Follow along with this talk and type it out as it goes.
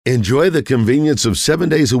Enjoy the convenience of 7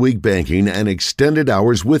 days a week banking and extended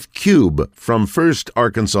hours with Cube from First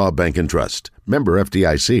Arkansas Bank and Trust. Member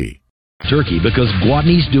FDIC. Turkey because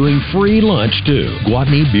Gwatney's doing free lunch too.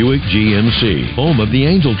 Gwatney Buick GMC, home of the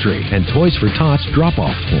Angel Tree and Toys for Tots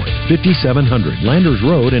drop-off point. 5700 Landers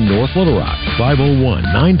Road in North Little Rock.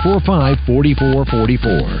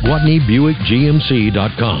 501-945-4444.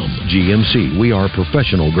 GwatneyBuickGMC.com. GMC, we are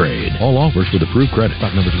professional grade. All offers with approved credit.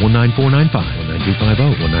 Stock numbers 19495,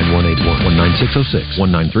 19250, 19181, 19606,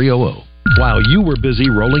 19300. While you were busy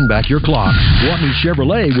rolling back your clock, Gwatney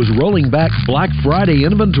Chevrolet was rolling back Black Friday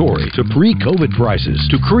inventory to pre-COVID prices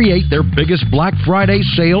to create their biggest Black Friday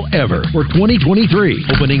sale ever for 2023,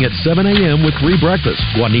 opening at 7 a.m. with free breakfast.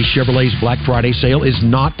 Gwatney Chevrolet's Black Friday sale is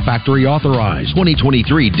not factory authorized.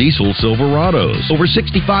 2023 diesel Silverados, over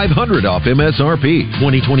 $6,500 off MSRP.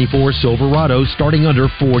 2024 Silverados starting under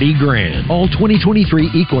 $40,000. All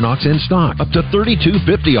 2023 Equinox in stock, up to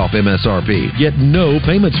 $3,250 off MSRP. Yet no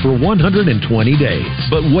payments for 120 days.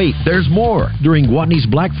 But wait, there's more. During Gwatney's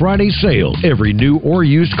Black Friday sale, every new or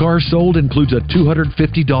used car sold includes a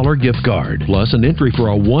 $250 gift card, plus an entry for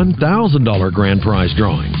a $1,000 grand prize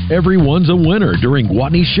drawing. Everyone's a winner during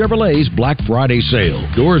Gwatney Chevrolet's Black Friday sale.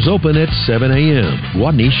 Doors open at 7 a.m.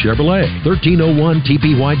 Gwatney Chevrolet, 1301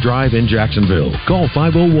 TP White Drive in Jacksonville. Call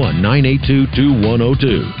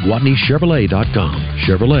 501-982-2102. GwatneyChevrolet.com.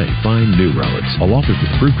 Chevrolet, find new roads. All offers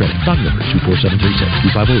with approved credit. Stock number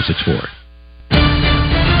 24736 25064.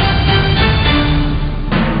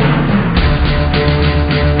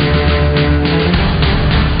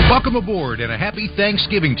 Welcome aboard and a happy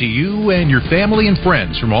Thanksgiving to you and your family and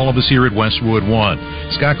friends from all of us here at Westwood One.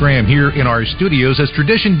 Scott Graham here in our studios. As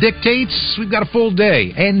tradition dictates, we've got a full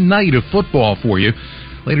day and night of football for you.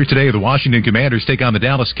 Later today, the Washington Commanders take on the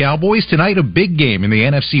Dallas Cowboys. Tonight, a big game in the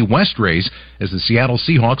NFC West race as the Seattle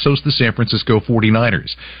Seahawks host the San Francisco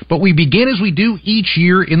 49ers. But we begin as we do each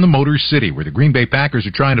year in the Motor City, where the Green Bay Packers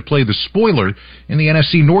are trying to play the spoiler in the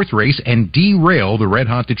NFC North race and derail the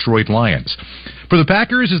red-hot Detroit Lions. For the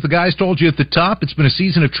Packers, as the guys told you at the top, it's been a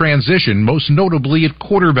season of transition, most notably at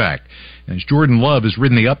quarterback. As Jordan Love has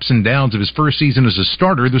ridden the ups and downs of his first season as a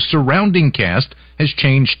starter, the surrounding cast has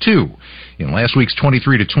changed too. In last week's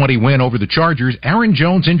 23-20 win over the Chargers, Aaron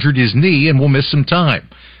Jones injured his knee and will miss some time.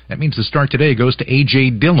 That means the start today goes to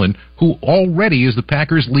A.J. Dillon, who already is the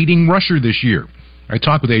Packers' leading rusher this year. I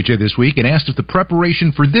talked with A.J. this week and asked if the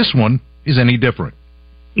preparation for this one is any different.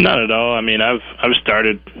 Not at all. I mean, I've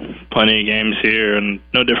started plenty of games here, and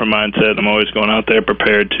no different mindset. I'm always going out there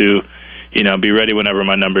prepared to, be ready whenever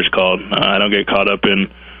my number's called. I don't get caught up in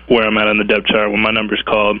where I'm at on the depth chart when my number's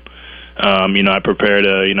called. I prepare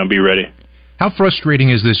to, be ready. How frustrating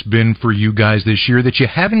has this been for you guys this year that you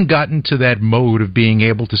haven't gotten to that mode of being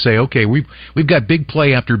able to say, okay, we've got big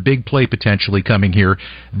play after big play potentially coming here?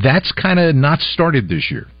 That's kind of not started this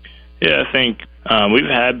year. Yeah, I think we've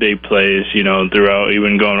had big plays, throughout,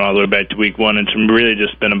 even going all the way back to week one. It's really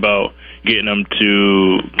just been about getting them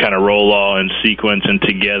to kind of roll all in sequence and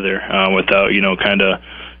together without, kind of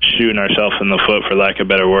shooting ourselves in the foot, for lack of a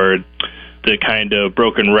better word. The kind of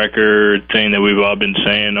broken record thing that we've all been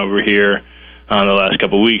saying over here the last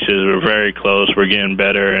couple of weeks is we're very close, we're getting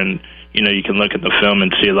better, and, you can look at the film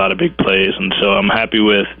and see a lot of big plays. And so I'm happy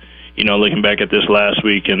with, looking back at this last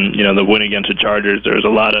week and, the win against the Chargers, there was a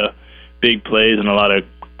lot of big plays and a lot of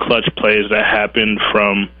clutch plays that happened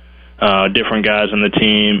from different guys on the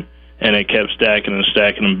team, and it kept stacking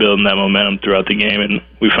and building that momentum throughout the game, and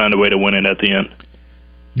we found a way to win it at the end.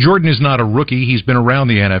 Jordan is not a rookie. He's been around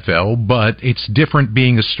the NFL, but it's different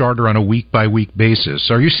being a starter on a week-by-week basis.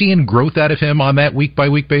 Are you seeing growth out of him on that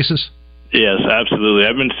week-by-week basis? Yes, absolutely.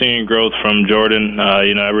 I've been seeing growth from Jordan,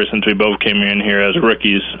 ever since we both came in here as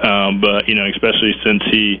rookies, but, especially since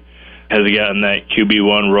he has gotten that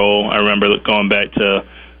QB1 role. I remember going back to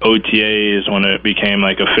OTAs when it became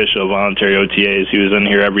like official voluntary OTAs. He was in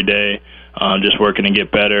here every day, just working to get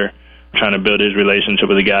better, trying to build his relationship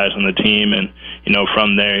with the guys on the team. And,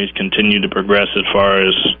 from there, he's continued to progress as far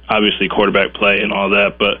as obviously quarterback play and all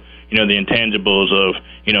that. But, the intangibles of,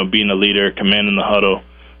 being a leader, commanding the huddle,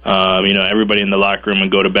 everybody in the locker room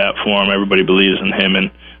would go to bat for him. Everybody believes in him.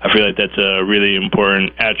 And I feel like that's a really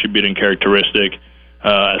important attribute and characteristic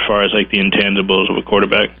as far as like the intangibles of a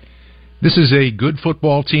quarterback. This is a good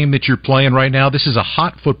football team that you're playing right now. This is a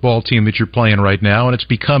hot football team that you're playing right now, and it's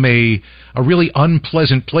become a really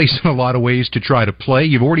unpleasant place in a lot of ways to try to play.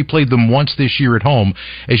 You've already played them once this year at home.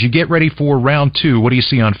 As you get ready for round two, what do you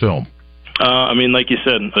see on film? Like you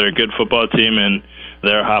said, they're a good football team, and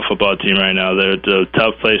they're a hot football team right now. They're a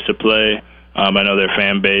tough place to play. I know their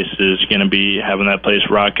fan base is going to be having that place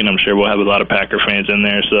rocking. I'm sure we'll have a lot of Packer fans in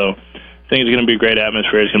there, so think it's going to be a great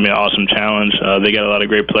atmosphere. It's going to be an awesome challenge. They got a lot of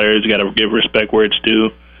great players. You got to give respect where it's due.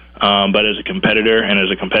 But as a competitor and as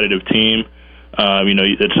a competitive team,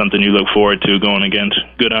 it's something you look forward to going against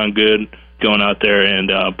good on good, going out there and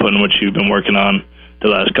putting what you've been working on the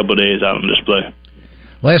last couple of days out on display.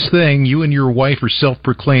 Last thing, you and your wife are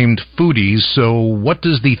self-proclaimed foodies, so what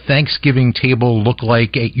does the Thanksgiving table look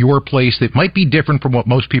like at your place that might be different from what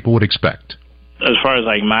most people would expect? As far as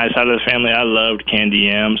like my side of the family, I loved candy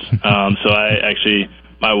yams. So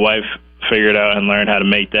my wife figured out and learned how to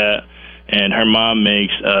make that. And her mom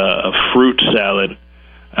makes a fruit salad,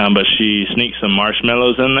 but she sneaks some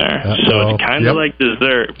marshmallows in there. Uh-oh. So it's kind of like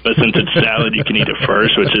dessert, but since it's salad, you can eat it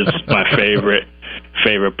first, which is my favorite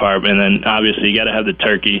part. And then obviously you got to have the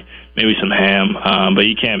turkey, maybe some ham, but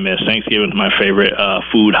you can't miss. Thanksgiving is my favorite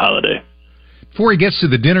food holiday. Before he gets to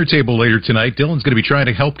the dinner table later tonight, Dylan's going to be trying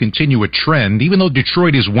to help continue a trend. Even though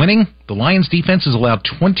Detroit is winning, the Lions defense has allowed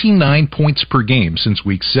 29 points per game since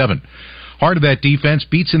Week 7. Part of that defense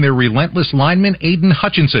beats in their relentless lineman, Aiden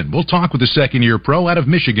Hutchinson. We'll talk with the second-year pro out of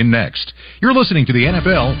Michigan next. You're listening to the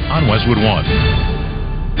NFL on Westwood One.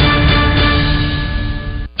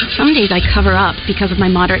 Some days I cover up because of my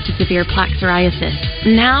moderate to severe plaque psoriasis.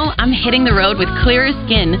 Now I'm hitting the road with clearer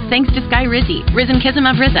skin thanks to Skyrizi,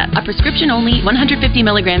 Risankizumab Riza, a prescription-only 150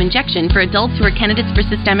 milligram injection for adults who are candidates for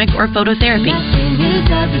systemic or phototherapy.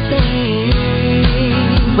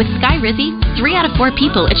 With Skyrizi, 3 out of 4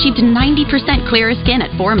 people achieved 90% clearer skin at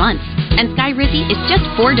 4 months. And Skyrizi is just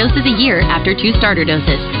 4 doses a year after 2 starter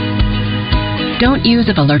doses. Don't use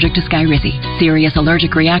if allergic to Skyrizi. Serious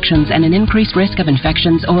allergic reactions and an increased risk of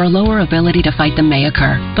infections or a lower ability to fight them may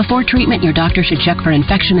occur. Before treatment, your doctor should check for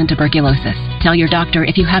infection and tuberculosis. Tell your doctor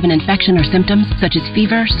if you have an infection or symptoms such as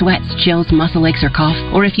fever, sweats, chills, muscle aches, or cough,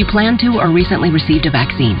 or if you plan to or recently received a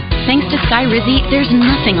vaccine. Thanks to Skyrizi, there's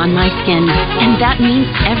nothing on my skin, and that means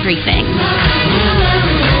everything.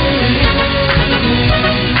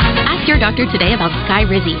 Your doctor today about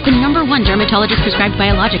Skyrizi, the #1 dermatologist prescribed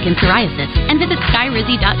biologic in psoriasis, and visit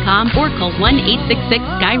skyrizi.com or call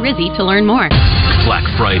 1-866-SKY-RIZZI to learn more. Black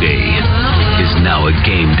Friday is now a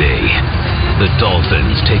game day. The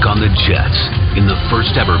Dolphins take on the Jets in the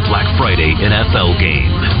first ever Black Friday NFL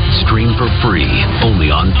game. Stream for free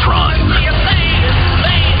only on Prime.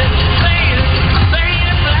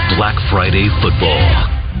 Black Friday football.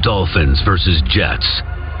 Dolphins versus Jets.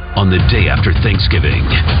 On the day after Thanksgiving.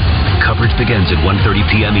 Coverage begins at 1:30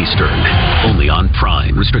 p.m. Eastern. Only on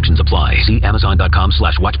Prime. Restrictions apply. See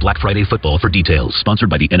Amazon.com/Watch Black Friday Football for details. Sponsored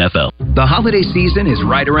by the NFL. The holiday season is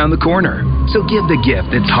right around the corner. So give the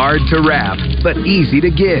gift that's hard to wrap, but easy to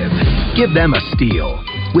give. Give them a Stihl.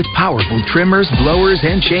 With powerful trimmers, blowers,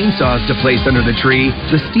 and chainsaws to place under the tree,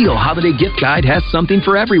 the Stihl Holiday Gift Guide has something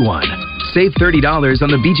for everyone. Save $30 on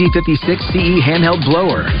the BG56 CE handheld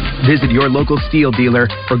blower. Visit your local Stihl dealer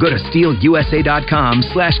or go to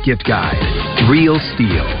stihlusa.com/gift guide. Real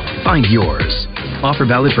Stihl. Find yours. Offer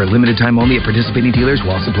valid for a limited time only at participating dealers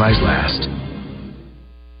while supplies last.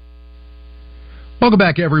 Welcome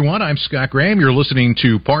back, everyone. I'm Scott Graham. You're listening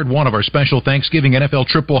to part 1 of our special Thanksgiving NFL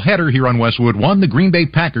triple header here on Westwood One, the Green Bay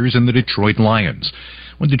Packers and the Detroit Lions.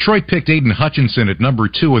 When Detroit picked Aiden Hutchinson at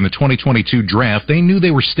 #2 in the 2022 draft, they knew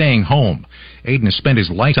they were staying home. Aiden has spent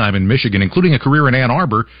his lifetime in Michigan, including a career in Ann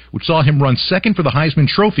Arbor, which saw him run second for the Heisman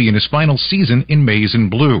Trophy in his final season in maize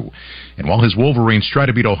and blue. And while his Wolverines try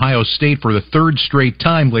to beat Ohio State for the 3rd straight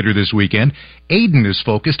time later this weekend, Aiden is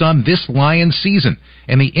focused on this Lions season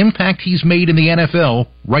and the impact he's made in the NFL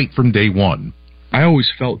right from day one. I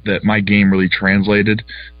always felt that my game really translated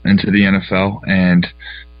into the NFL, and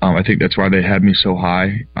I think that's why they had me so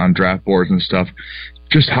high on draft boards and stuff.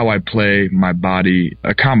 Just how I play, my body,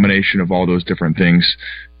 a combination of all those different things.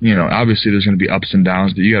 You know, obviously there's going to be ups and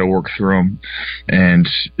downs, but you got to work through them. And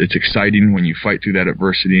it's exciting when you fight through that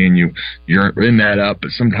adversity and you're in that up, but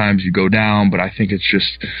sometimes you go down. But I think it's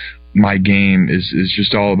just my game is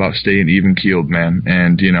just all about staying even-keeled, man.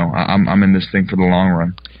 And, you know, I'm in this thing for the long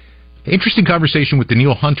run. Interesting conversation with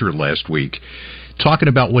Danielle Hunter last week, talking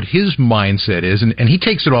about what his mindset is, and he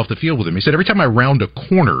takes it off the field with him. He said, every time I round a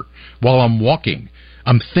corner while I'm walking,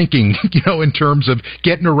 I'm thinking, in terms of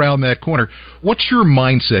getting around that corner. What's your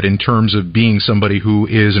mindset in terms of being somebody who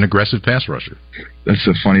is an aggressive pass rusher? That's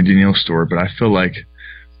a funny Danielle story, but I feel like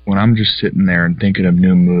when I'm just sitting there and thinking of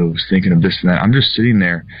new moves, thinking of this and that, I'm just sitting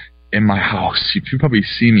there in my house. If you probably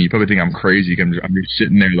see me, you probably think I'm crazy. I'm just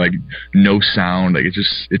sitting there like no sound, like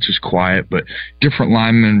it's just quiet. But different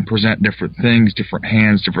linemen present different things, different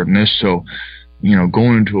hands, different this. So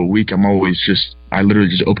going into a week, I literally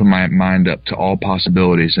just open my mind up to all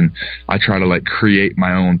possibilities, and I try to like create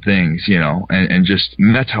my own things,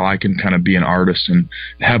 and that's how I can kind of be an artist and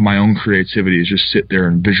have my own creativity, is just sit there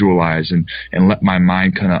and visualize and let my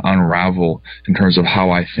mind kind of unravel in terms of how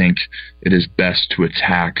I think it is best to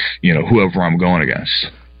attack, whoever I'm going against.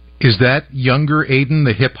 Is that younger Aiden,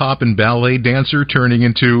 the hip-hop and ballet dancer, turning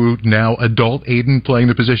into now adult Aiden playing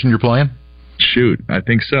the position you're playing? Shoot, I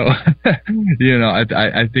think so.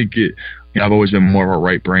 I think it... I've always been more of a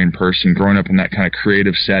right-brain person. Growing up in that kind of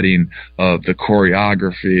creative setting of the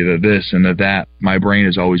choreography, the this and the that, my brain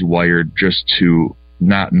is always wired just to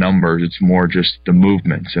not numbers. It's more just the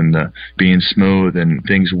movements and the being smooth and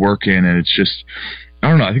things working. And it's just, I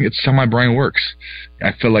don't know, I think it's how my brain works.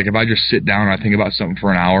 I feel like if I just sit down and I think about something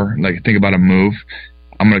for an hour, like think about a move,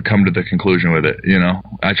 I'm going to come to the conclusion with it,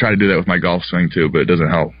 I try to do that with my golf swing too, but it doesn't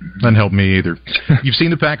help. Doesn't help me either. You've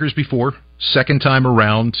seen the Packers before. Second time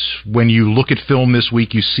around. When you look at film this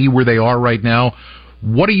week, you see where they are right now.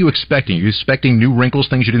 What are you expecting? Are you expecting new wrinkles,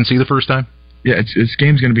 things you didn't see the first time? Yeah, this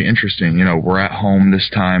game's going to be interesting. We're at home this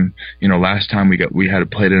time. Last time we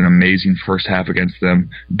had played an amazing first half against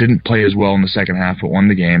them. Didn't play as well in the second half, but won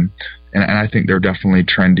the game. And I think they're definitely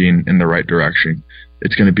trending in the right direction.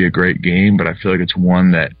 It's going to be a great game, but I feel like it's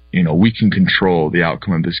one that, we can control the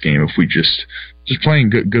outcome of this game if we just playing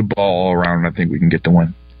good ball all around, and I think we can get the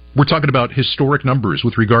win. We're talking about historic numbers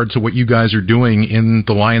with regard to what you guys are doing in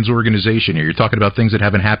the Lions organization here. You're talking about things that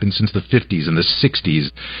haven't happened since the 50s and the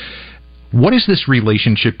 60s. What is this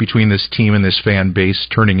relationship between this team and this fan base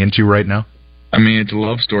turning into right now? I mean, it's a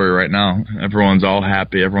love story right now. Everyone's all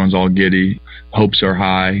happy. Everyone's all giddy. Hopes are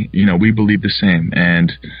high. We believe the same.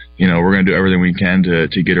 And, we're going to do everything we can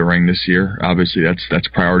to get a ring this year. Obviously, that's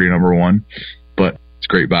priority number one. But it's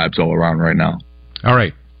great vibes all around right now. All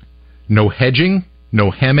right. No hedging,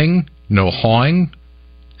 no hemming, no hawing.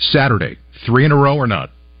 Saturday, 3 in a row or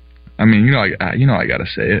not? I mean, I got to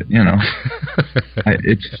say it,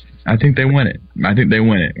 I think they win it. I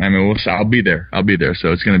mean, I'll be there.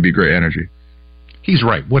 So it's going to be great energy. He's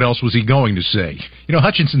right. What else was he going to say?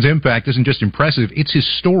 Hutchinson's impact isn't just impressive, it's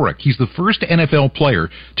historic. He's the first NFL player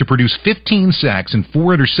to produce 15 sacks and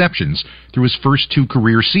 4 interceptions through his first 2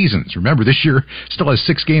 career seasons. Remember, this year still has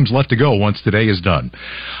 6 games left to go once today is done.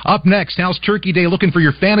 Up next, how's Turkey Day looking for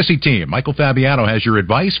your fantasy team? Michael Fabiano has your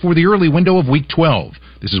advice for the early window of Week 12.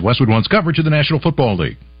 This is Westwood One's coverage of the National Football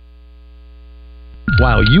League.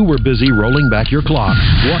 While you were busy rolling back your clock,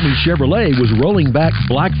 Gwatney Chevrolet was rolling back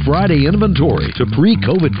Black Friday inventory to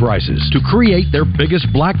pre-COVID prices to create their biggest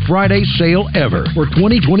Black Friday sale ever for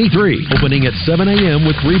 2023. Opening at 7 a.m.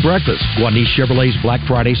 with free breakfast. Gwatney Chevrolet's Black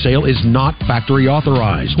Friday sale is not factory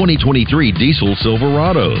authorized. 2023 diesel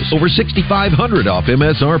Silverados, over $6,500 off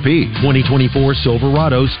MSRP. 2024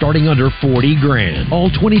 Silverados starting under $40,000. All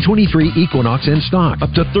 2023 Equinox in stock,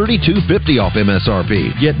 up to $3,250 off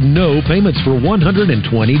MSRP. Yet no payments for 120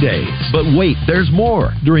 days. But wait, there's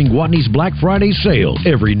more. During Gwatney's Black Friday sale,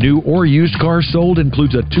 every new or used car sold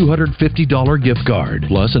includes a $250 gift card,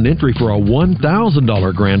 plus an entry for a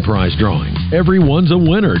 $1,000 grand prize drawing. Everyone's a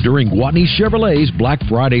winner during Gwatney Chevrolet's Black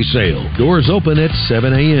Friday sale. Doors open at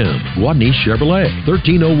 7 a.m. Gwatney Chevrolet,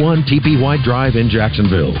 1301 TP White Drive in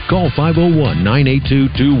Jacksonville. Call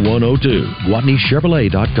 501-982-2102.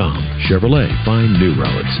 GwatneyChevrolet.com. Chevrolet, find new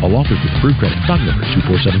roads. All offers with approved credit. Stock number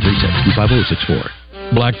 24736 25064.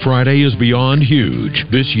 Black Friday is beyond huge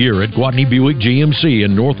this year at Gwatney Buick GMC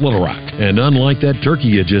in North Little Rock. And unlike that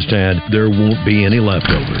turkey you just had, there won't be any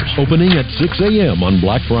leftovers. Opening at 6 a.m. on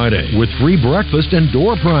Black Friday with free breakfast and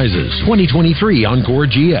door prizes. 2023 Encore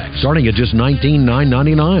GX starting at just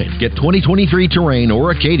 $19,999. Get 2023 Terrain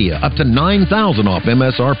or Acadia up to $9,000 off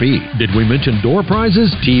MSRP. Did we mention door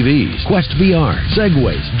prizes? TVs, Quest VR,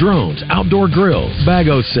 Segways, drones, outdoor grills,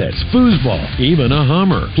 Bago sets, foosball, even a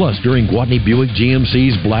Hummer. Plus, during Gwatney Buick GMC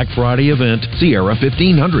Black Friday event, Sierra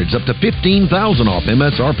 1500s up to $15,000 off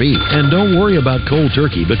MSRP. And don't worry about cold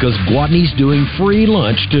turkey because Gwatney's doing free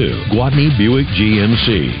lunch too. Gwatney Buick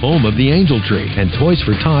GMC, home of the Angel Tree and Toys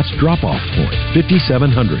for Tots drop-off point.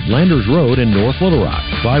 5700 Landers Road in North Little Rock.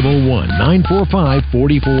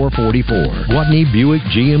 501-945-4444.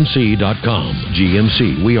 GwatneyBuickGMC.com.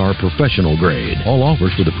 GMC, we are professional grade. All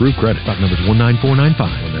offers with approved credit. Stock numbers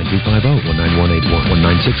 19495, 19250, 19181,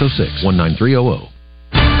 19606, 19300.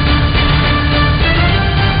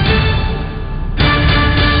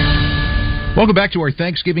 Welcome back to our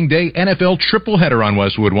Thanksgiving Day NFL triple header on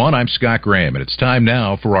Westwood One. I'm Scott Graham, and it's time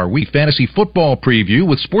now for our week fantasy football preview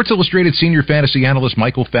with Sports Illustrated senior fantasy analyst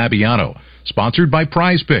Michael Fabiano. Sponsored by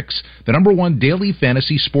Prize Picks, the #1 daily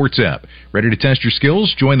fantasy sports app. Ready to test your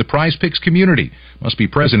skills? Join the Prize Picks community. Must be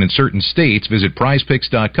present in certain states. Visit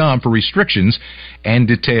prizepicks.com for restrictions and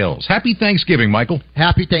details. Happy Thanksgiving, Michael.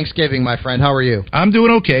 Happy Thanksgiving, my friend. How are you? I'm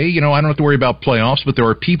doing okay. I don't have to worry about playoffs, but there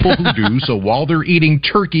are people who do. So while they're eating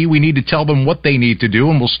turkey, we need to tell them what they need to do.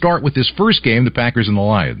 And we'll start with this first game, the Packers and the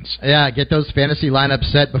Lions. Yeah, get those fantasy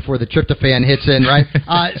lineups set before the tryptophan hits in, right?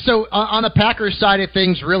 So on the Packers side of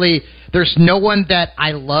things, really, there's no one that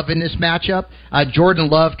I love in this matchup. Jordan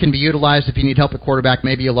Love can be utilized if you need help at quarterback.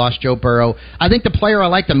 Maybe you lost Joe Burrow. I think the player I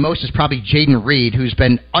like the most is probably Jaden Reed, who's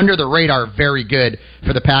been under the radar very good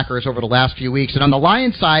for the Packers over the last few weeks. And on the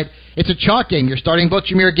Lions side, it's a chalk game. You're starting both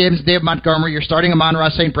Jahmyr Gibbs and David Montgomery. You're starting Amon-Ra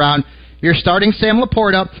St. Brown. You're starting Sam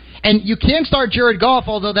Laporta. And you can start Jared Goff,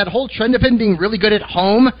 although that whole trend of him being really good at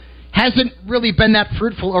home hasn't really been that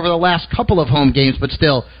fruitful over the last couple of home games, but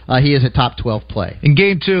still, he is a top 12 play. In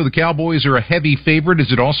Game 2, the Cowboys are a heavy favorite. Is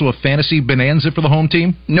it also a fantasy bonanza for the home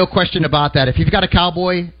team? No question about that. If you've got a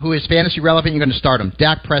Cowboy who is fantasy relevant, you're going to start him.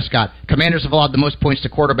 Dak Prescott. Commanders have allowed the most points to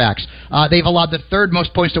quarterbacks. They've allowed the third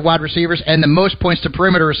most points to wide receivers and the most points to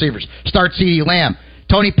perimeter receivers. Start CeeDee Lamb.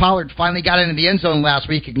 Tony Pollard finally got into the end zone last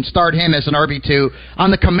week. You can start him as an RB2.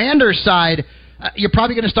 On the Commanders side, you're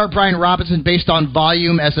probably going to start Brian Robinson based on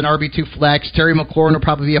volume as an RB2 flex. Terry McLaurin will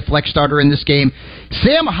probably be a flex starter in this game.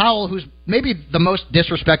 Sam Howell, who's maybe the most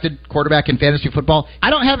disrespected quarterback in fantasy football, I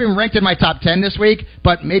don't have him ranked in my top 10 this week,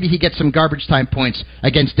 but maybe he gets some garbage time points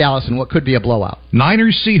against Dallas in what could be a blowout.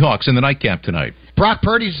 Niners-Seahawks in the nightcap tonight. Brock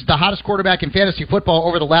Purdy's the hottest quarterback in fantasy football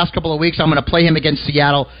over the last couple of weeks. I'm going to play him against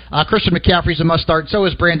Seattle. Christian McCaffrey's a must-start. So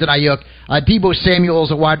is Brandon Ayuk. Deebo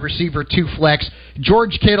Samuel's a wide receiver, 2 flex.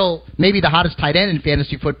 George Kittle, maybe the hottest tight end in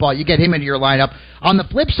fantasy football. You get him into your lineup. On the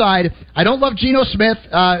flip side, I don't love Geno Smith,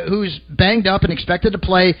 who's banged up and expected to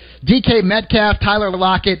play. DK Metcalf, Tyler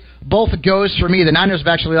Lockett, both goes for me. The Niners have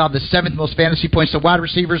actually allowed the 7th most fantasy points to wide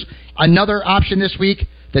receivers. Another option this week,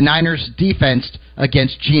 the Niners' defense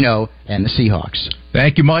against Geno and the Seahawks.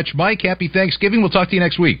 Thank you much, Mike. Happy Thanksgiving. We'll talk to you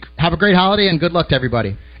next week. Have a great holiday and good luck to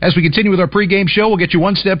everybody. As we continue with our pregame show, we'll get you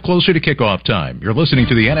one step closer to kickoff time. You're listening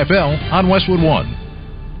to the NFL on Westwood One.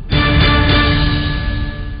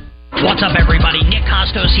 What's up, everybody? Nick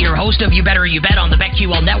Costos here, host of You Better You Bet on the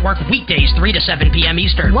BetQL Network, weekdays 3 to 7 p.m.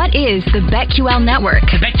 Eastern. What is the BetQL Network?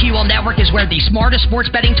 The BetQL Network is where the smartest sports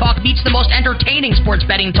betting talk meets the most entertaining sports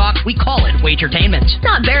betting talk. We call it Wagertainment.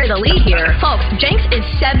 Not bury the lead here. Folks, Jenks is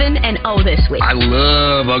 7-0 this week. I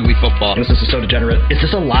love ugly football. This is so degenerate. Is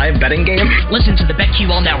this a live betting game? Listen to the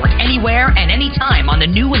BetQL Network anywhere and anytime on the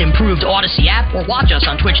new and improved Odyssey app, or watch us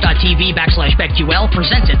on twitch.tv/BetQL,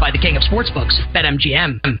 presented by the King of Sportsbooks,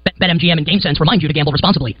 BetMGM. BetMGM and GameSense remind you to gamble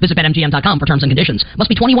responsibly. Visit BetMGM.com for terms and conditions. Must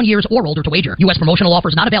be 21 years or older to wager. U.S. promotional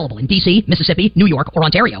offers not available in D.C., Mississippi, New York, or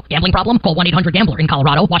Ontario. Gambling problem? Call 1-800-GAMBLER in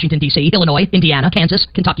Colorado, Washington, D.C., Illinois, Indiana, Kansas,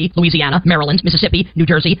 Kentucky, Louisiana, Maryland, Mississippi, New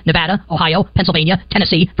Jersey, Nevada, Ohio, Pennsylvania,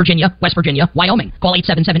 Tennessee, Virginia, West Virginia, Wyoming. Call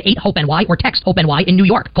 877-8-HOPE-NY or text HOPE-NY in New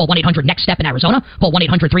York. Call 1-800-NEXT-STEP in Arizona. Call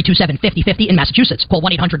 1-800-327-5050 in Massachusetts. Call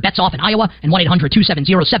 1-800-BETS-OFF in Iowa and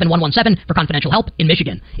 1-800-270-7117 for confidential help in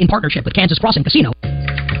Michigan. In partnership with Kansas Crossing Casino.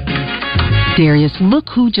 Darius, look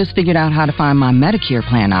who just figured out how to find my Medicare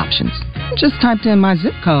plan options. Just typed in my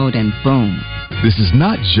zip code and boom. This is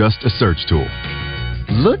not just a search tool.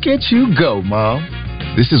 Look at you go, Mom.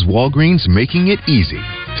 This is Walgreens making it easy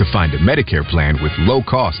to find a Medicare plan with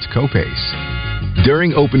low-cost copays.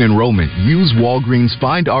 During open enrollment, use Walgreens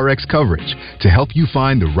Find RX coverage to help you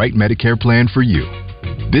find the right Medicare plan for you.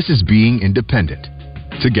 This is being independent.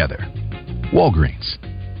 Together. Walgreens.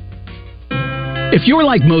 If you're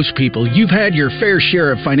like most people, you've had your fair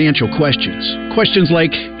share of financial questions. Questions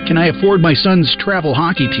like, can I afford my son's travel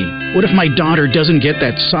hockey team? What if my daughter doesn't get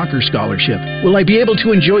that soccer scholarship? Will I be able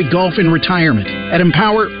to enjoy golf in retirement? At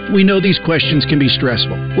Empower, we know these questions can be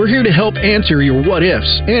stressful. We're here to help answer your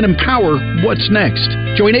what-ifs and empower what's next.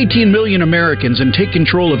 Join 18 million Americans and take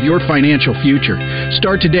control of your financial future.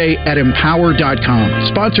 Start today at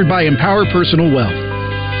Empower.com. Sponsored by Empower Personal Wealth.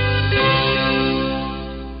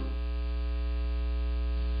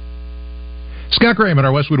 Scott Graham at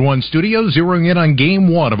our Westwood One studio, zeroing in on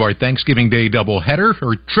Game 1 of our Thanksgiving Day doubleheader,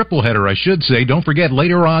 or tripleheader, I should say. Don't forget,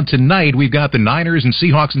 later on tonight, we've got the Niners and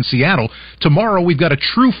Seahawks in Seattle. Tomorrow, we've got a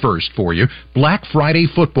true first for you, Black Friday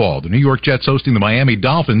football. The New York Jets hosting the Miami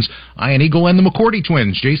Dolphins. Ian Eagle and the McCourty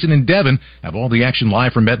twins, Jason and Devin, have all the action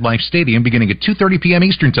live from MetLife Stadium beginning at 2:30 p.m.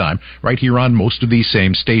 Eastern Time, right here on most of these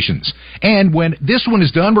same stations. And when this one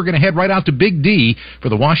is done, we're going to head right out to Big D for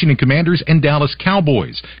the Washington Commanders and Dallas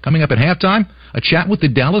Cowboys. Coming up at halftime, a chat with the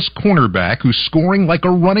Dallas cornerback who's scoring like a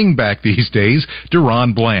running back these days,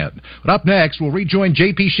 Deron Bland. But up next, we'll rejoin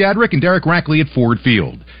J.P. Shadrick and Derek Rackley at Ford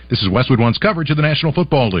Field. This is Westwood One's coverage of the National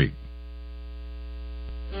Football League.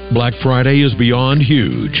 Black Friday is beyond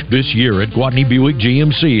huge this year at Gwatney Buick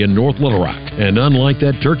GMC in North Little Rock. And unlike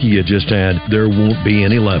that turkey you just had, there won't be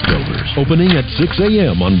any leftovers. Opening at 6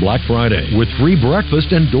 a.m. on Black Friday with free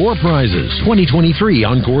breakfast and door prizes. 2023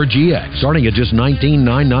 Encore GX starting at just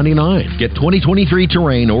 $19,999. Get 2023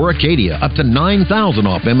 Terrain or Acadia up to $9,000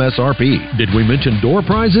 off MSRP. Did we mention door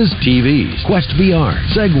prizes? TVs, Quest VR,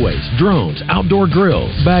 Segways, drones, outdoor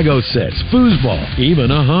grills, Bago sets, foosball,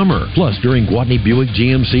 even a Hummer. Plus, during Gwatney Buick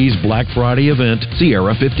GMC Black Friday event,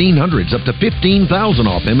 Sierra 1500s up to $15,000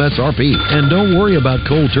 off MSRP. And don't worry about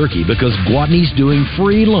cold turkey because Gwatney's doing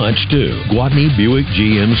free lunch too. Gwatney Buick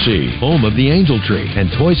GMC, home of the Angel Tree and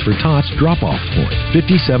Toys for Tots drop-off point.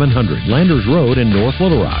 5700 Landers Road in North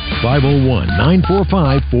Little Rock.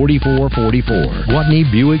 501-945-4444.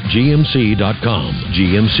 GwatneyBuickGMC.com.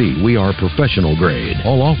 GMC, we are professional grade.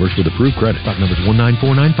 All offers with approved credit. Stock numbers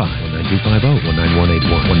 19495, 19250,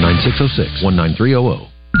 19181, 19606, 19300.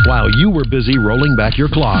 While you were busy rolling back your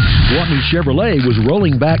clock, Gwatney Chevrolet was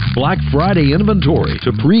rolling back Black Friday inventory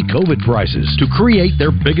to pre-COVID prices to create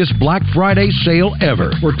their biggest Black Friday sale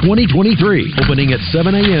ever for 2023. Opening at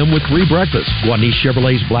 7 a.m. with free breakfast. Gwatney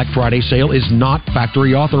Chevrolet's Black Friday sale is not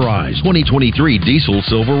factory authorized. 2023 diesel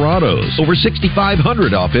Silverados over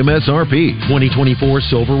 $6,500 off MSRP. 2024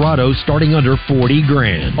 Silverados starting under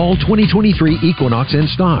 $40,000. All 2023 Equinox in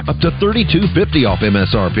stock up to $3,250 off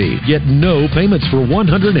MSRP. Yet no payments for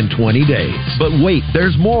 120 days. But wait,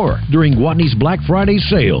 there's more. During Gwatney's Black Friday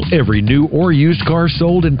sale, every new or used car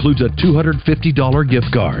sold includes a $250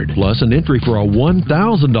 gift card, plus an entry for a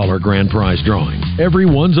 $1,000 grand prize drawing.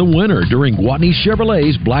 Everyone's a winner during Gwatney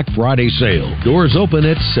Chevrolet's Black Friday sale. Doors open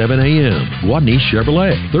at 7 a.m. Gwatney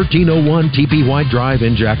Chevrolet, 1301 TP White Drive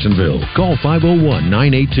in Jacksonville. Call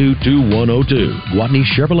 501-982-2102.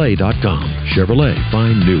 GwatneyChevrolet.com. Chevrolet,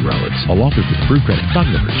 find new roads. All offers with approved credit. Stock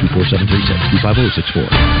number 24736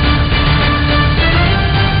 25064.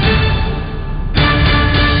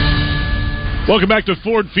 Welcome back to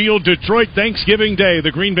Ford Field, Detroit, Thanksgiving Day.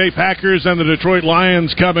 The Green Bay Packers and the Detroit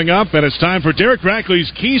Lions coming up, and it's time for Derek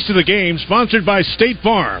Rackley's Keys to the Game, sponsored by State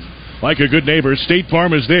Farm. Like a good neighbor, State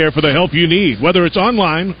Farm is there for the help you need, whether it's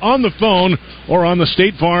online, on the phone, or on the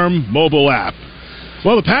State Farm mobile app.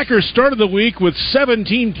 Well, the Packers started the week with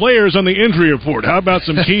 17 players on the injury report. How about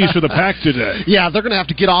some keys for the Pack today? Yeah, they're going to have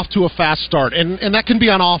to get off to a fast start, and that can be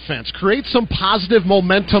on offense. Create some positive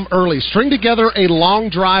momentum early. String together a long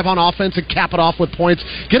drive on offense and cap it off with points.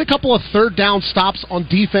 Get a couple of third down stops on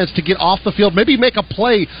defense to get off the field. Maybe make a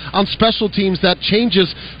play on special teams that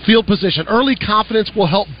changes field position. Early confidence will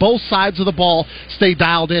help both sides of the ball stay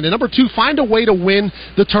dialed in. And number two, find a way to win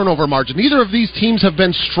the turnover margin. Neither of these teams have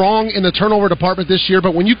been strong in the turnover department this year,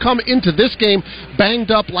 but when you come into this game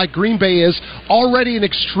banged up like Green Bay is, already and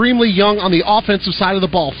extremely young on the offensive side of the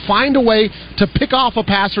ball, find a way to pick off a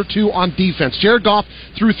pass or two on defense. Jared Goff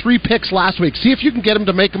threw 3 picks last week. See if you can get him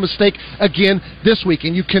to make a mistake again this week,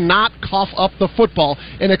 and you cannot cough up the football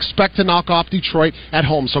and expect to knock off Detroit at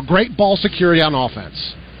home. So great ball security on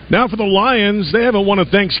offense. Now for the Lions, they haven't won a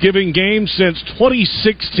Thanksgiving game since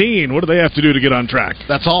 2016. What do they have to do to get on track?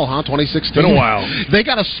 That's all, huh? 2016. Been a while. They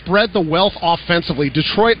got to spread the wealth offensively.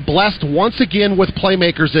 Detroit blessed once again with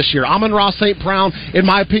playmakers this year. Amon-Ra St. Brown, in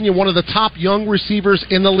my opinion, one of the top young receivers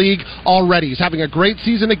in the league already. He's having a great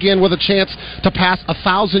season again with a chance to pass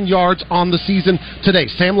 1,000 yards on the season today.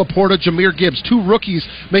 Sam Laporta, Jahmyr Gibbs, 2 rookies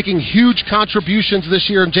making huge contributions this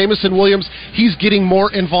year. And Jameson Williams, he's getting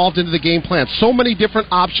more involved into the game plan. So many different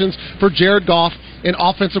options for Jared Goff and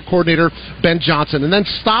offensive coordinator Ben Johnson. And then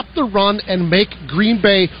stop the run and make Green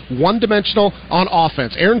Bay one-dimensional on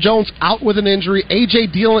offense. Aaron Jones out with an injury. A.J.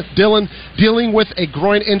 Dillon dealing with a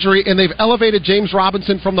groin injury, and they've elevated James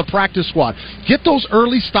Robinson from the practice squad. Get those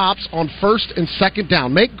early stops on first and second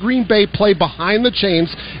down. Make Green Bay play behind the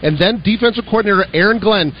chains, and then defensive coordinator Aaron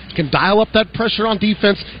Glenn can dial up that pressure on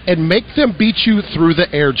defense and make them beat you through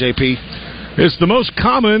the air, JP. It's the most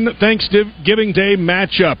common Thanksgiving Day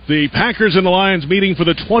matchup. The Packers and the Lions meeting for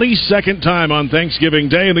the 22nd time on Thanksgiving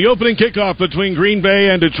Day. And the opening kickoff between Green Bay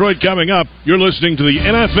and Detroit coming up. You're listening to the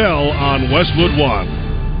NFL on Westwood One.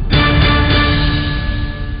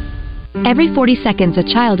 Every 40 seconds, a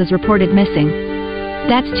child is reported missing.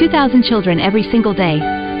 That's 2,000 children every single day.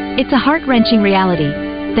 It's a heart-wrenching reality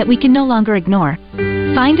that we can no longer ignore.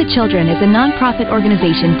 Find the Children is a nonprofit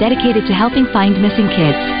organization dedicated to helping find missing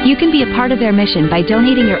kids. You can be a part of their mission by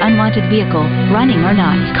donating your unwanted vehicle, running or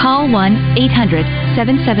not. Call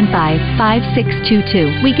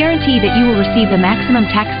 1-800-775-5622. We guarantee that you will receive the maximum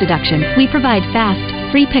tax deduction. We provide fast,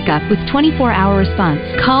 free pickup with 24-hour response.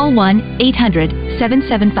 Call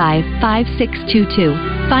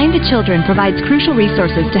 1-800-775-5622. Find the Children provides crucial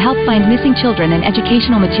resources to help find missing children and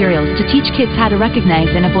educational materials to teach kids how to recognize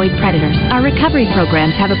and avoid predators. Our recovery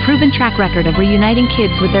programs have a proven track record of reuniting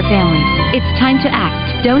kids with their families. It's time to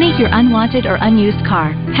act. Donate your unwanted or unused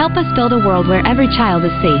car. Help us build a world where every child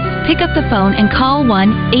is safe. Pick up the phone and call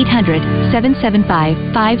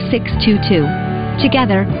 1-800-775-5622.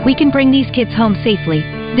 Together, we can bring these kids home safely.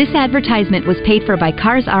 This advertisement was paid for by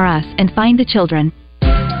Cars R Us and Find the Children.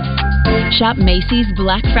 Shop Macy's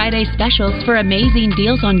Black Friday specials for amazing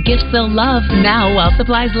deals on gifts they'll love now while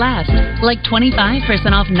supplies last. Like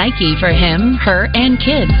 25% off Nike for him, her, and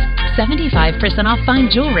kids. 75% off fine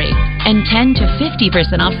jewelry. And 10 to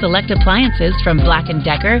 50% off select appliances from Black &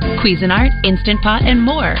 Decker, Cuisinart, Instant Pot, and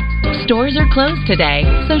more. Stores are closed today,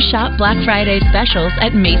 so shop Black Friday specials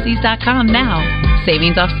at Macy's.com now.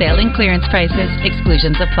 Savings off sale and clearance prices.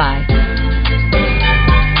 Exclusions apply.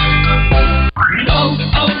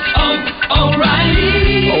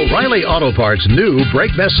 O'Reilly Auto Parts' new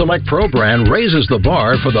Brake Best Select Pro brand raises the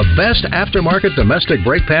bar for the best aftermarket domestic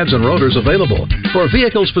brake pads and rotors available. For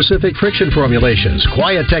vehicle-specific friction formulations,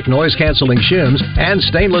 Quiet-Tech noise-canceling shims, and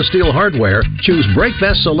stainless steel hardware, choose Brake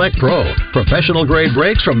Best Select Pro. Professional-grade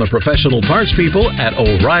brakes from the professional parts people at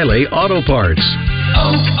O'Reilly Auto Parts.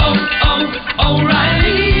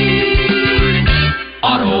 O'Reilly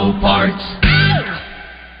Auto Parts.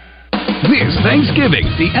 This Thanksgiving,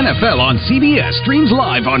 the NFL on CBS streams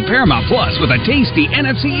live on Paramount Plus with a tasty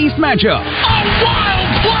NFC East matchup. A wild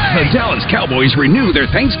play! The Dallas Cowboys renew their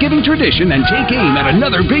Thanksgiving tradition and take aim at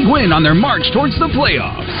another big win on their march towards the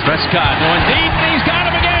playoffs. Prescott going deep, and he's got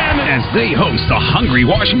him again! As they host the hungry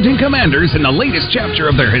Washington Commanders in the latest chapter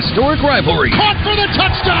of their historic rivalry. Caught for the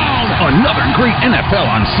touchdown! Another great NFL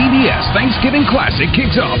on CBS Thanksgiving Classic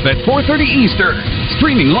kicks off at 4:30 Eastern,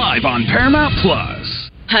 streaming live on Paramount Plus.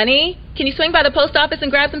 Honey, can you swing by the post office and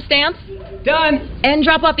grab some stamps? Done. And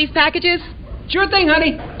drop off these packages? Sure thing,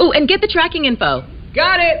 honey. Ooh, and get the tracking info.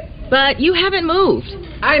 Got it. But you haven't moved.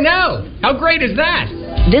 I know. How great is that?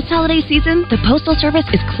 This holiday season, the Postal Service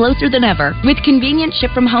is closer than ever with convenient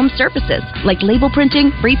ship-from-home services like label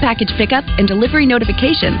printing, free package pickup, and delivery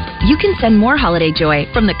notifications. You can send more holiday joy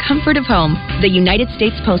from the comfort of home. The United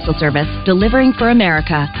States Postal Service, delivering for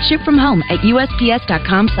America. Ship from home at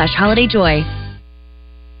USPS.com/holidayjoy.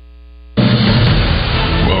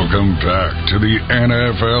 Welcome back to the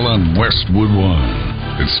NFL on Westwood One.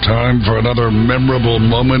 It's time for another memorable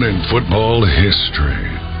moment in football history.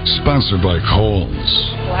 Sponsored by Kohl's.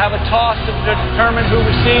 We'll have a toss to determine who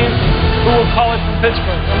receives, who will call it from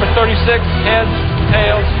Pittsburgh. Number 36, heads,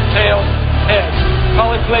 tails, tails, heads.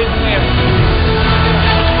 Call it Blazing Lamb.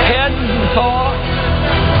 Head, call.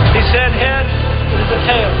 He said head, it is a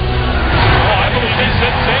tail. Oh, I believe he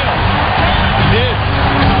said tail. He did.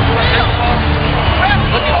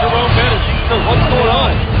 Look at Jerome Bettis. What's going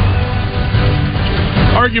on?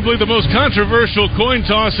 Arguably the most controversial coin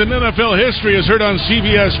toss in NFL history is heard on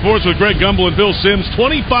CBS Sports with Greg Gumbel and Bill Sims.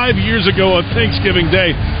 25 years ago on Thanksgiving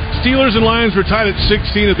Day, Steelers and Lions were tied at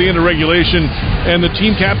 16 at the end of regulation, and the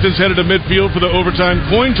team captains headed to midfield for the overtime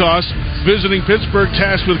coin toss. Visiting Pittsburgh,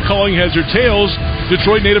 tasked with calling heads or tails,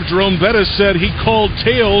 Detroit native Jerome Bettis said he called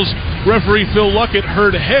tails. Referee Phil Luckett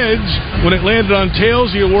heard heads. When it landed on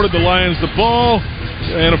tails, he awarded the Lions the ball.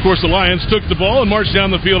 And, of course, the Lions took the ball and marched down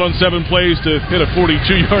the field on 7 plays to hit a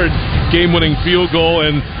 42-yard game-winning field goal.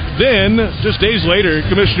 And then, just days later,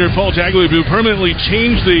 Commissioner Paul Tagliabue permanently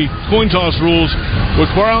changed the coin toss rules,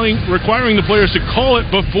 requiring the players to call it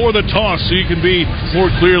before the toss so you can be more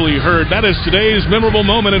clearly heard. That is today's memorable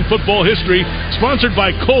moment in football history, sponsored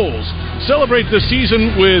by Kohl's. Celebrate the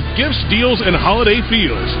season with gifts, deals, and holiday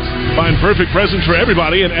feels. Find perfect presents for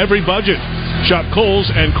everybody and every budget. Shop Kohl's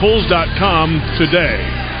and Kohl's.com today.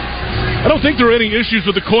 I don't think there are any issues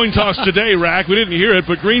with the coin toss today, Rack. We didn't hear it,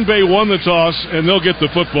 but Green Bay won the toss, and they'll get the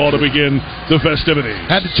football to begin the festivities.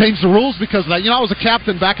 Had to change the rules because, I was a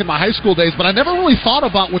captain back in my high school days, but I never really thought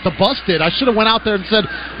about what the bus did. I should have went out there and said,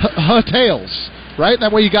 tails, right?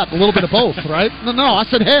 That way you got a little bit of both, right? No, I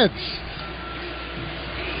said heads.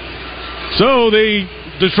 So the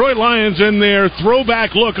Detroit Lions in their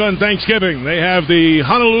throwback look on Thanksgiving. They have the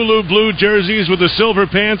Honolulu blue jerseys with the silver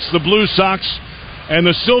pants, the blue socks, and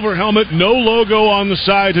the silver helmet. No logo on the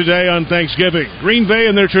side today on Thanksgiving. Green Bay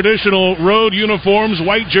in their traditional road uniforms,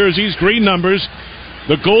 white jerseys, green numbers.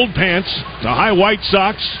 the gold pants, the high white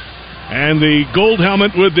socks, and the gold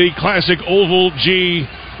helmet with the classic Oval G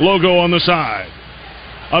logo on the side.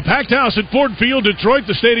 A packed house at Ford Field, Detroit.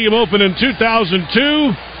 The stadium opened in 2002,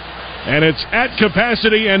 and it's at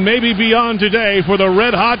capacity and maybe beyond today for the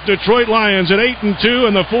red-hot Detroit Lions at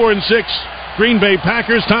 8-2 and the 4-6 Green Bay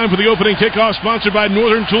Packers. Time for the opening kickoff, sponsored by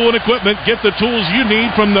Northern Tool and Equipment. Get the tools you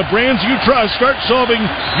need from the brands you trust. Start solving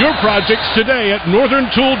your projects today at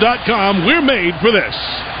northerntool.com. We're made for this.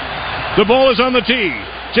 The ball is on the tee.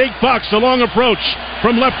 Jake Fox, the long approach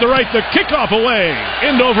from left to right. The kickoff away,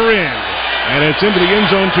 end over end. And it's into the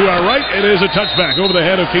end zone to our right. It is a touchback over the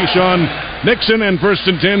head of Keyshawn Nixon, and 1st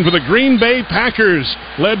and 10 for the Green Bay Packers,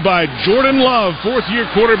 led by Jordan Love,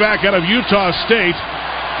 fourth-year quarterback out of Utah State.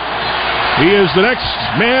 He is the next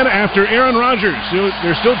man after Aaron Rodgers.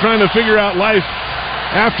 They're still trying to figure out life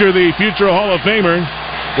after the future Hall of Famer.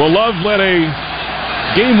 Well, Love led a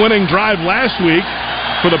game-winning drive last week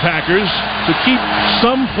for the Packers to keep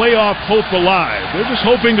some playoff hope alive. They're just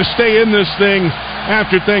hoping to stay in this thing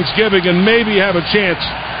after Thanksgiving and maybe have a chance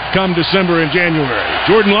come December and January.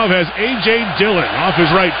 Jordan Love has A.J. Dillon off his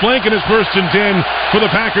right flank, and it's 1st and 10 for the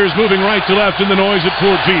Packers, moving right to left in the noise at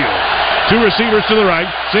Ford Field. Two receivers to the right,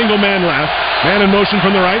 single man left, man in motion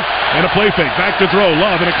from the right, and a play fake. Back to throw.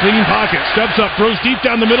 Love in a clean pocket. Steps up, throws deep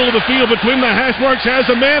down the middle of the field between the hash marks, has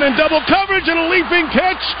a man in double coverage and a leaping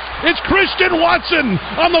catch. It's Christian Watson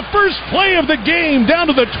on the first play of the game down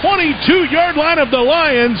to the 22-yard line of the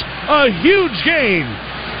Lions. A huge gain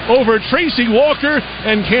over Tracy Walker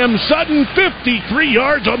and Cam Sutton. 53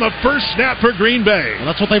 yards on the first snap for Green Bay. Well,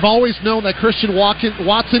 that's what they've always known that Christian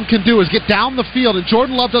Watson can do, is get down the field, and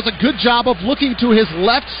Jordan Love does a good job of looking to his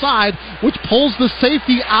left side, which pulls the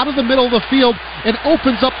safety out of the middle of the field and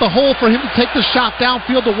opens up the hole for him to take the shot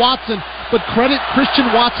downfield to Watson. But credit Christian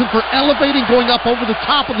Watson for elevating, going up over the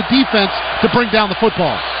top of the defense to bring down the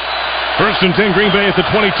football. 1st and 10, Green Bay at the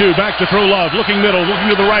 22. Back to throw. Love, looking middle, looking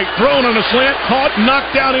to the right. Thrown on a slant, caught,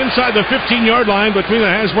 knocked down inside the 15-yard line between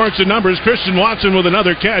the hash marks and numbers. Christian Watson with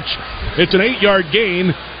another catch. It's an 8-yard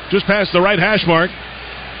gain just past the right hash mark.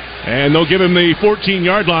 And they'll give him the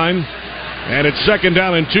 14-yard line. And it's 2nd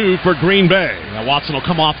down and 2 for Green Bay. Now Watson will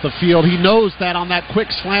come off the field. He knows that on that quick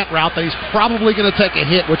slant route that he's probably going to take a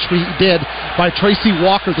hit, which he did by Tracy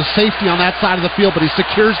Walker, the safety on that side of the field, but he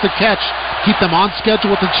secures the catch. Keep them on schedule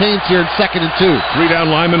with the chains here in 2nd and 2. 3 down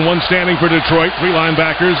linemen, 1 standing for Detroit. 3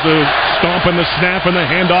 linebackers, the stomp and the snap and the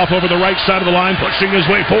handoff over the right side of the line, pushing his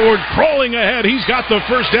way forward, crawling ahead. He's got the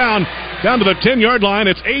first down to the 10-yard line.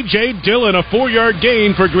 It's A.J. Dillon, a 4-yard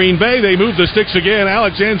gain for Green Bay. They move the sticks again.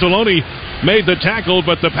 Alex Anzalone made the tackle,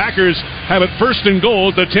 but the Packers have it 1st and goal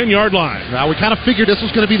at the 10-yard line. Now, we kind of figured this was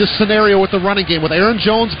going to be the scenario with the running game. With Aaron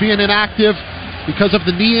Jones being inactive because of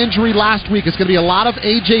the knee injury last week, it's going to be a lot of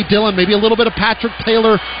A.J. Dillon, maybe a little bit of Patrick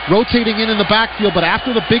Taylor rotating in the backfield, but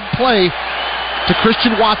after the big play to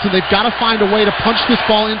Christian Watson, they've got to find a way to punch this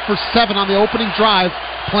ball in for 7 on the opening drive,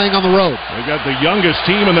 playing on the road. They've got the youngest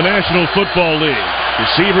team in the National Football League.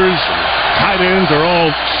 Receivers, tight ends are all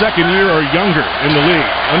 2nd year or younger in the league.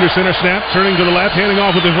 Under center snap, turning to the left, handing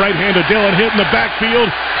off with his right hand to Dillon, hit in the backfield,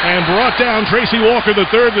 and brought down. Tracy Walker, the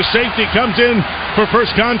third, the safety, comes in for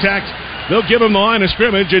first contact. They'll give him the line of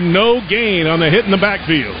scrimmage and no gain on the hit in the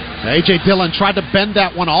backfield. A.J. Dillon tried to bend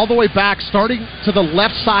that one all the way back, starting to the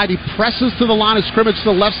left side. He presses to the line of scrimmage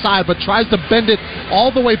to the left side, but tries to bend it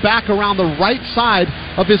all the way back around the right side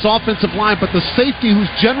of his offensive line. But the safety, who's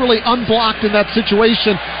generally unblocked in that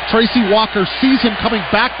situation, Tracy Walker, sees him coming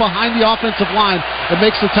back behind the offensive line and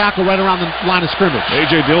makes the tackle right around the line of scrimmage.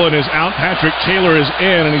 A.J. Dillon is out. Patrick Taylor is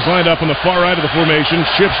in, and he's lined up on the far right of the formation.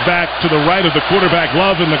 Shifts back to the right of the quarterback,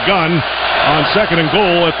 Love, in the gun on 2nd and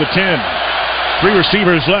goal at the 10. 3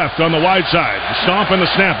 receivers left on the wide side. The stomp and the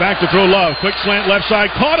snap. Back to throw. Love. Quick slant left side.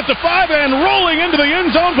 Caught at the 5 and rolling into the end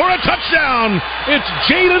zone for a touchdown. It's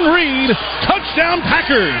Jaden Reed. Touchdown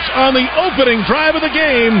Packers on the opening drive of the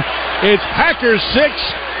game. It's Packers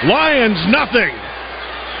 6, Lions nothing.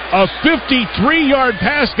 A 53-yard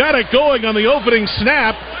pass got it going on the opening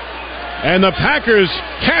snap, and the Packers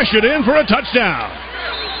cash it in for a touchdown.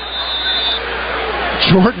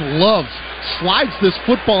 Jordan Love slides this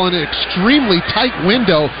football in an extremely tight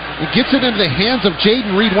window and gets it into the hands of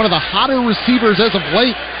Jaden Reed, one of the hotter receivers as of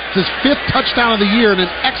late. It's his 5th touchdown of the year and an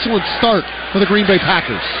excellent start for the Green Bay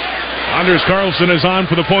Packers. Anders Carlson is on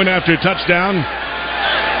for the point after touchdown.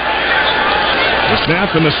 The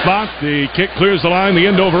snap and the spot. The kick clears the line. The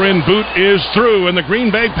end-over-end boot is through, and the Green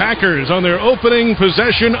Bay Packers on their opening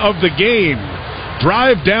possession of the game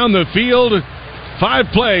drive down the field.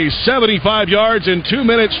 5 plays, 75 yards in 2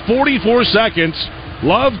 minutes, 44 seconds.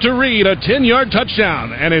 Love to Read, a 10-yard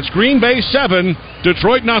touchdown, and it's Green Bay 7,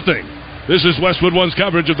 Detroit nothing. This is Westwood One's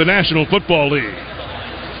coverage of the National Football League.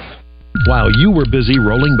 While you were busy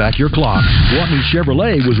rolling back your clock, Gwatney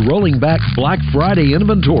Chevrolet was rolling back Black Friday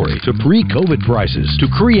inventory to pre-COVID prices to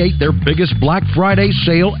create their biggest Black Friday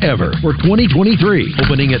sale ever for 2023.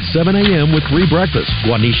 Opening at 7 a.m. with free breakfast.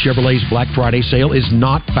 Gwatney Chevrolet's Black Friday sale is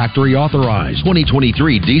not factory authorized.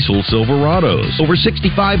 2023 diesel Silverados, over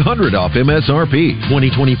 $6,500 off MSRP.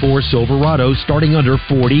 2024 Silverados starting under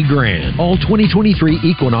 $40,000. All 2023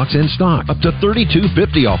 Equinox in stock, up to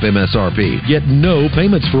 $3,250 off MSRP. Get no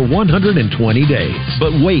payments for 120 days.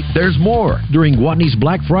 But wait, there's more. During Gwatney's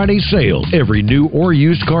Black Friday sale, every new or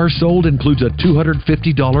used car sold includes a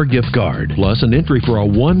 $250 gift card, plus an entry for a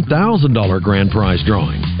 $1,000 grand prize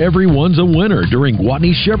drawing. Everyone's a winner during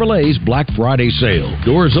Gwatney Chevrolet's Black Friday sale.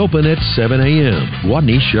 Doors open at 7 a.m.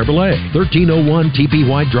 Gwatney Chevrolet, 1301 TP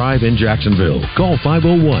White Drive in Jacksonville. Call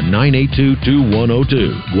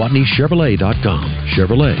 501-982-2102. GwatneyChevrolet.com.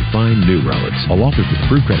 Chevrolet, find new roads. All offers with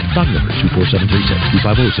approved credit. Stock number 24736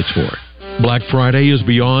 25064. Black Friday is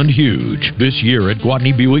beyond huge this year at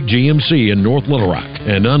Gwatney Buick GMC in North Little Rock.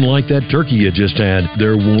 And unlike that turkey you just had,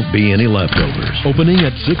 there won't be any leftovers. Opening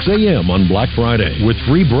at 6 a.m. on Black Friday with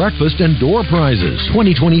free breakfast and door prizes.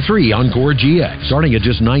 2023 Encore GX starting at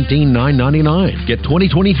just $19,999. Get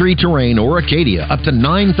 2023 Terrain or Acadia up to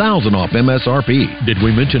 $9,000 off MSRP. Did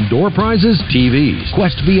we mention door prizes? TVs,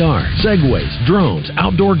 Quest VR, Segways, drones,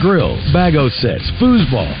 outdoor grills, Bago sets,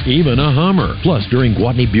 foosball, even a Hummer. Plus, during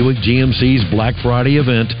Gwatney Buick GMC's Black Friday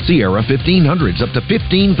event, Sierra 1500s up to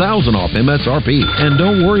 $15,000 off MSRP. And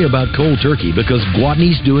don't worry about cold turkey because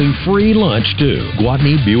Gwatney's doing free lunch too.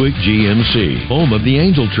 Gwatney Buick GMC, home of the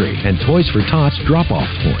Angel Tree and Toys for Tots drop-off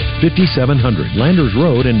point. 5700 Landers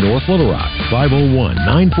Road in North Little Rock.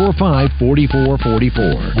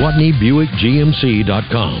 501-945-4444.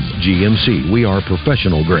 GwatneyBuickGMC.com. GMC, we are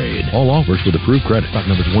professional grade. All offers with approved credit. Stock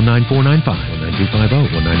numbers 19495,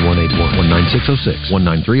 19250, 19181, 19606,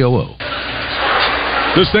 19300.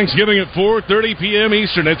 This Thanksgiving at 4:30 p.m.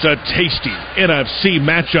 Eastern, it's a tasty NFC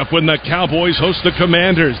matchup when the Cowboys host the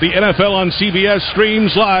Commanders. The NFL on CBS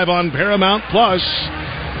streams live on Paramount+.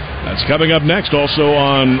 That's coming up next, also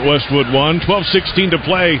on Westwood One. 12:16 to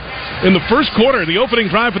play in the first quarter. The opening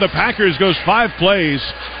drive for the Packers goes 5 plays,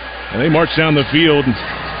 and they march down the field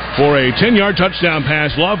for a 10-yard touchdown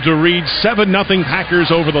pass. Love to Read 7-0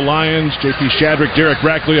 Packers over the Lions. J.P. Shadrick, Derek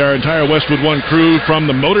Rackley, our entire Westwood One crew from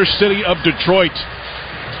the Motor City of Detroit,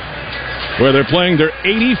 where they're playing their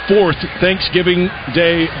 84th Thanksgiving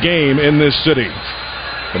Day game in this city.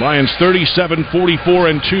 The Lions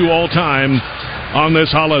 37-44-2 all-time on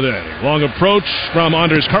this holiday. Long approach from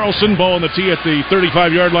Anders Carlson. Ball on the tee at the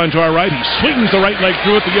 35-yard line to our right. He swings the right leg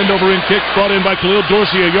through it. The end-over-end kick brought in by Khalil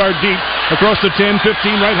Dorsey a yard deep. Across the 10,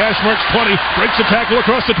 15, right hash marks 20. Breaks the tackle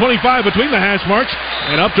across the 25 between the hash marks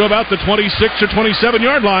and up to about the 26 or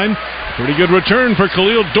 27-yard line. Pretty good return for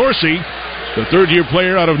Khalil Dorsey, the third-year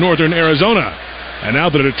player out of Northern Arizona. And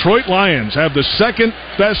now the Detroit Lions have the second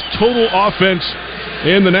best total offense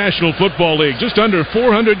in the National Football League. Just under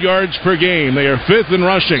 400 yards per game. They are 5th in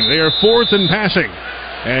rushing. They are 4th in passing.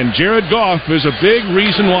 And Jared Goff is a big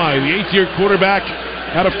reason why. The 8th-year quarterback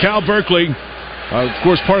out of Cal Berkeley, of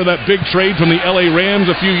course, part of that big trade from the L.A. Rams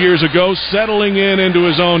a few years ago, settling into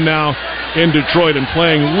his own now in Detroit and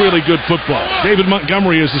playing really good football. David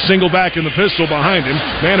Montgomery is the single back in the pistol behind him.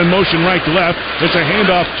 Man in motion right to left. It's a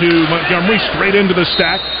handoff to Montgomery straight into the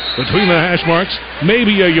stack between the hash marks.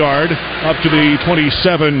 Maybe a yard up to the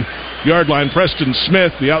 27-yard line. Preston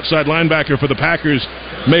Smith, the outside linebacker for the Packers,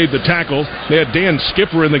 made the tackle. They had Dan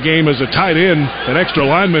Skipper in the game as a tight end, an extra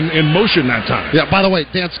lineman in motion that time. Yeah, by the way,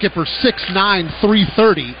 Dan Skipper, 6'9",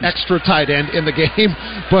 330, extra tight end in the game.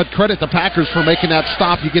 But credit the Packers for making that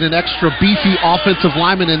stop. You get an extra beefy offensive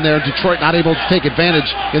lineman in there. Detroit not able to take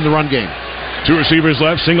advantage in the run game. 2 receivers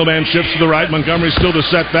left. Single man shifts to the right. Montgomery still the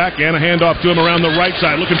setback, and a handoff to him around the right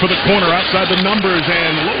side, looking for the corner outside the numbers,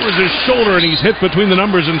 and lowers his shoulder, and he's hit between the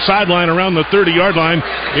numbers and sideline around the 30-yard line.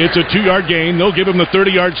 It's a 2-yard gain. They'll give him the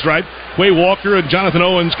 30-yard stripe. Quay Walker and Jonathan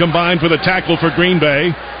Owens combined for the tackle for Green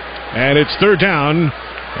Bay, and it's 3rd down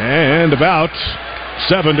and about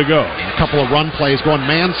 7 to go. A couple of run plays going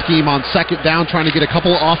man scheme on 2nd down, trying to get a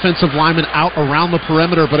couple of offensive linemen out around the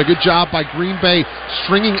perimeter, but a good job by Green Bay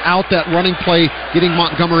stringing out that running play, getting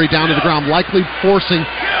Montgomery down to the ground, likely forcing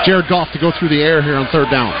Jared Goff to go through the air here on 3rd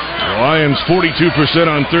down. The Lions 42%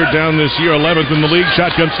 on 3rd down this year, 11th in the league.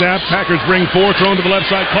 Shotgun snap. Packers bring 4, thrown to the left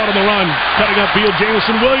side, caught on the run. Cutting upfield,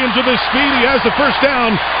 Jameson Williams with his speed. He has the 1st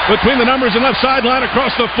down between the numbers and left sideline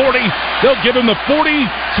across the 40. They'll give him the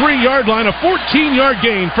 43-yard line, a 14-yard 3-yard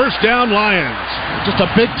gain. First down, Lions. Just a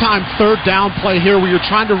big-time third down play here where you're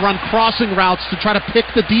trying to run crossing routes to try to pick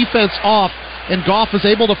the defense off, and Goff is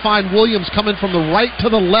able to find Williams coming from the right to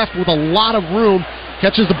the left with a lot of room.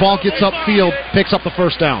 Catches the ball, gets upfield, picks up the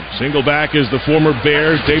first down. Single back is the former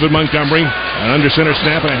Bears, David Montgomery. An under center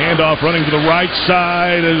snap and a handoff running to the right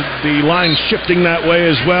side. As the line shifting that way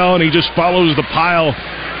as well, and he just follows the pile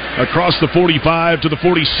across the 45 to the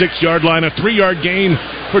 46-yard line. A 3-yard gain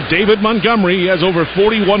for David Montgomery. He has over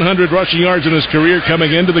 4,100 rushing yards in his career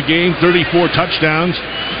coming into the game, 34 touchdowns.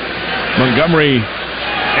 Montgomery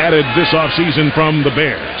added this offseason from the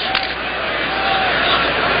Bears.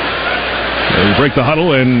 They break the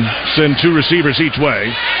huddle and send 2 receivers each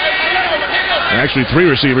way. Actually, 3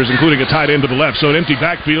 receivers, including a tight end to the left. So an empty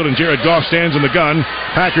backfield, and Jared Goff stands in the gun.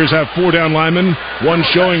 Packers have 4 down linemen, 1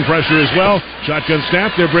 showing pressure as well. Shotgun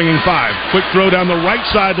snap, they're bringing 5. Quick throw down the right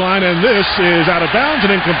sideline, and this is out of bounds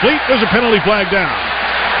and incomplete. There's a penalty flag down.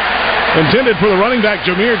 Intended for the running back,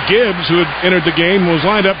 Jahmyr Gibbs, who had entered the game, was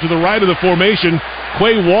lined up to the right of the formation.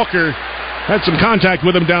 Quay Walker had some contact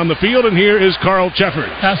with him down the field, and here is Carl Shefford.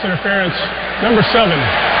 Pass interference, number 7,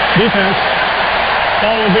 defense.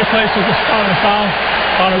 Ball will be placed with the spot on the foul.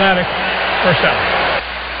 Automatic, first down.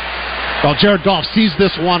 Well, Jared Goff sees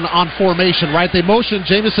this one on formation, right? They motion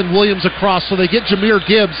Jamison Williams across, so they get Jahmyr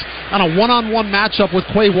Gibbs on a one-on-one matchup with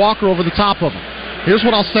Quay Walker over the top of him. Here's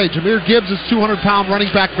what I'll say. Jahmyr Gibbs is 200-pound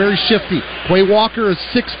running back, very shifty. Quay Walker is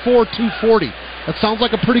 6'4", 240. That sounds like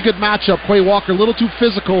a pretty good matchup. Quay Walker a little too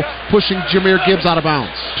physical, pushing Jahmyr Gibbs out of bounds.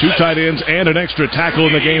 2 tight ends and an extra tackle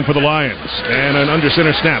in the game for the Lions. And an under center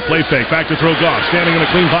snap. Play fake. Back to throw Goff. Standing in a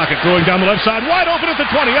clean pocket. Throwing down the left side. Wide open at the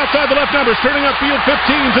 20. Outside the left numbers. Turning up field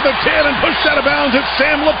 15 to the 10 and pushed out of bounds. It's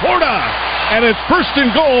Sam Laporta. And it's first and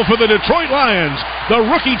goal for the Detroit Lions. The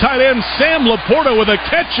rookie tight end Sam Laporta with a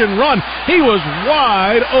catch and run. He was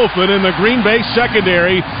wide open in the Green Bay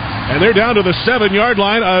secondary. And they're down to the 7-yard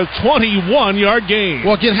line, a 21-yard gain.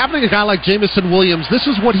 Well, again, having a guy like Jamison Williams, this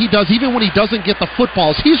is what he does even when he doesn't get the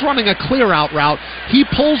footballs. He's running a clear-out route. He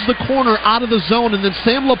pulls the corner out of the zone, and then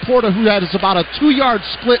Sam Laporta, who has about a 2-yard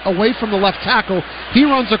split away from the left tackle, he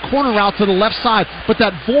runs a corner route to the left side, but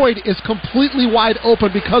that void is completely wide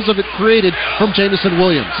open because of it created from Jamison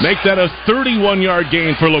Williams. Make that a 31-yard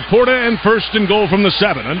gain for Laporta, and first and goal from the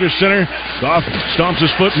 7. Under center, Goff stomps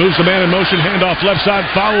his foot, moves the man in motion, handoff left side,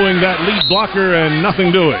 following that lead blocker, and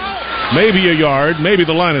nothing doing. Maybe a yard, maybe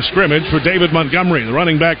the line of scrimmage for David Montgomery, the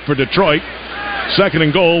running back for Detroit. Second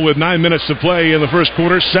and goal with 9 minutes to play in the first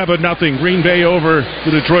quarter. 7-0 Green Bay over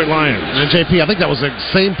the Detroit Lions. And JP, I think that was the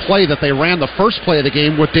same play that they ran the first play of the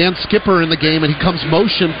game with Dan Skipper in the game, and he comes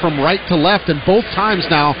motion from right to left, and both times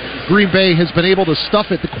now Green Bay has been able to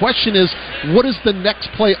stuff it. The question is, what is the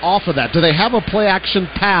next play off of that? Do they have a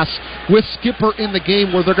play-action pass with Skipper in the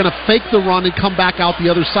game where they're going to fake the run and come back out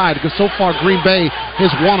the other side? Because so far Green Bay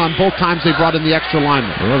has won on both times they brought in the extra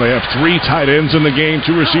lineman. Well, they have 3 tight ends in the game,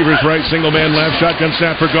 2 receivers right, single man left. Shotgun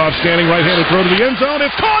snap for Goff, standing right-handed throw to the end zone.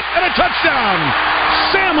 It's caught and a touchdown!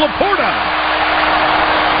 Sam Laporta!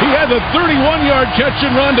 He had the 31-yard catch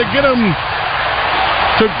and run to get him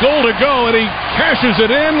to go, and he cashes it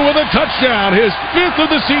in with a touchdown, his 5th of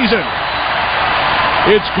the season.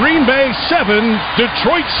 It's Green Bay 7,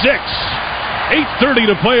 Detroit 6. 8:30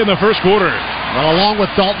 to play in the first quarter. Well, along with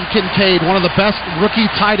Dalton Kincaid, one of the best rookie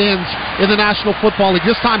tight ends in the National Football League.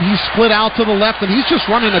 This time he split out to the left, and he's just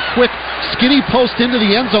running a quick, skinny post into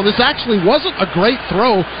the end zone. This actually wasn't a great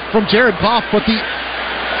throw from Jared Goff, but the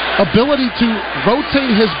ability to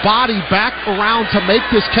rotate his body back around to make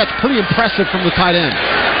this catch, pretty impressive from the tight end.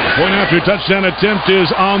 Point after touchdown attempt is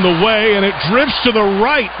on the way, and it drifts to the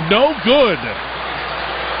right. No good.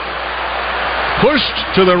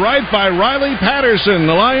 Pushed to the right by Riley Patterson,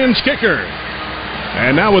 the Lions kicker.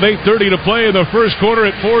 And now with 8:30 to play in the first quarter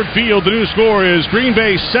at Ford Field, the new score is Green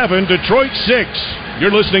Bay 7, Detroit 6. You're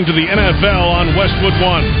listening to the NFL on Westwood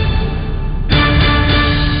One.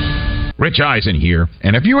 Rich Eisen here,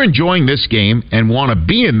 and if you're enjoying this game and want to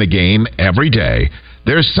be in the game every day,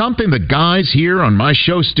 there's something the guys here on my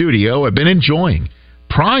show studio have been enjoying.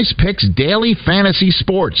 Prize Picks Daily Fantasy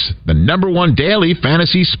Sports, the #1 daily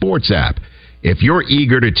fantasy sports app. If you're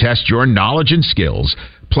eager to test your knowledge and skills,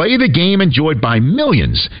 play the game enjoyed by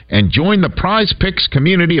millions and join the Prize Picks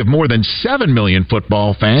community of more than 7 million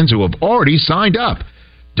football fans who have already signed up.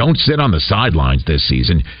 Don't sit on the sidelines this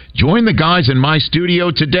season. Join the guys in my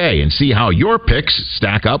studio today and see how your picks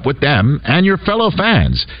stack up with them and your fellow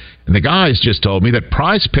fans. And the guys just told me that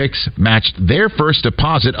Prize Picks matched their first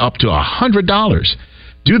deposit up to $100.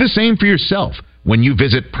 Do the same for yourself. when you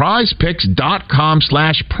visit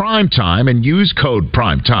prizepicks.com/primetime and use code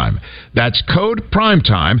primetime. That's code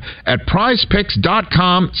primetime at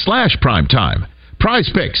prizepicks.com/primetime. Prize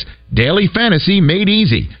Picks, daily fantasy made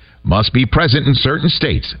easy. Must be present in certain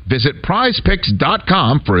states. Visit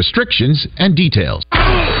prizepicks.com for restrictions and details.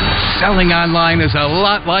 Selling online is a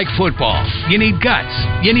lot like football. You need guts.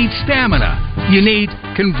 You need stamina. You need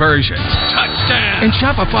conversions. Touchdown! And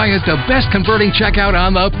Shopify is the best converting checkout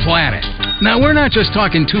on the planet. Now, we're not just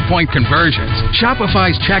talking 2-point conversions.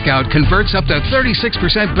 Shopify's checkout converts up to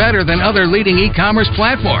 36% better than other leading e-commerce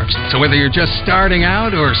platforms. So whether you're just starting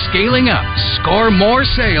out or scaling up, score more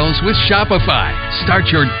sales with Shopify.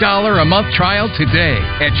 Start your $1 a month trial today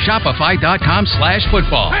at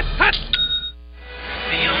shopify.com/football.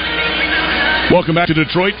 Welcome back to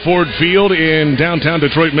Detroit Ford Field in downtown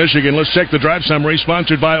Detroit, Michigan. Let's check the drive summary,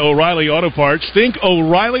 sponsored by O'Reilly Auto Parts. Think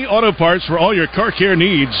O'Reilly Auto Parts for all your car care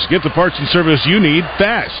needs. Get the parts and service you need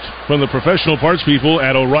fast from the professional parts people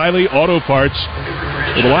at O'Reilly Auto Parts.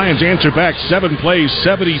 Well, the Lions answer back 7 plays,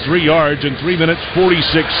 73 yards in 3 minutes,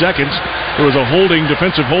 46 seconds. There was a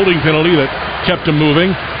defensive holding penalty that kept them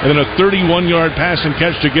moving, and then a 31-yard pass and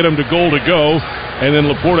catch to get them to goal to go, and then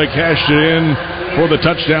Laporta cashed it in for the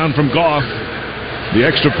touchdown from Goff. The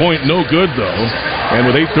extra point, no good, though. And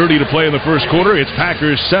with 8:30 to play in the first quarter, it's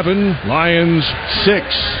Packers 7, Lions 6.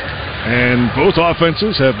 And both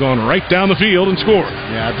offenses have gone right down the field and scored.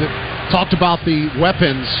 Yeah, talked about the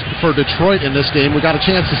weapons for Detroit in this game. We got a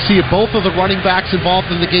chance to see both of the running backs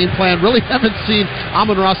involved in the game plan. Really haven't seen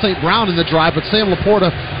Amon-Ra St. Brown in the drive, but Sam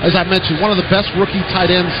Laporta, as I mentioned, one of the best rookie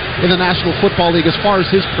tight ends in the National Football League as far as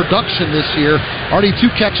his production this year. Already 2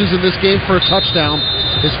 catches in this game for a touchdown,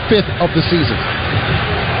 his 5th of the season.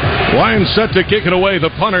 Lions set to kick it away. The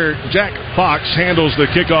punter, Jack Fox, handles the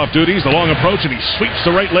kickoff duties. The long approach, and he sweeps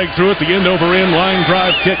the right leg through it. The end-over-end line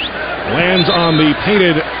drive kick lands on the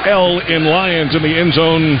painted L in Lions in the end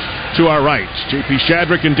zone to our right. J.P.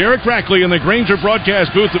 Shadrick and Derek Rackley in the Grainger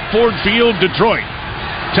broadcast booth at Ford Field, Detroit.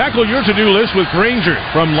 Tackle your to-do list with Grainger.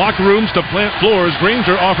 From locker rooms to plant floors,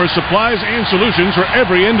 Grainger offers supplies and solutions for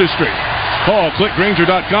every industry. Call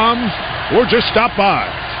clickgrainger.com or just stop by.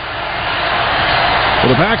 Well,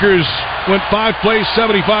 the Packers went 5 plays,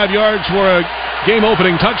 75 yards for a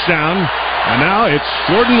game-opening touchdown. And now it's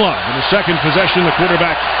Jordan Love in the second possession, the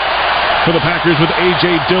quarterback for the Packers, with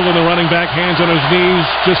A.J. Dillon, the running back, hands on his knees,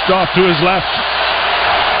 just off to his left.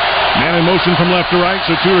 Man in motion from left to right,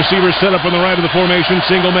 so 2 receivers set up on the right of the formation,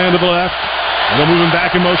 single man to the left. And they'll move him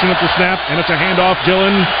back in motion at the snap, and it's a handoff.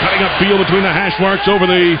 Dillon cutting up field between the hash marks over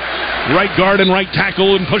the right guard and right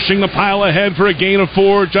tackle and pushing the pile ahead for a gain of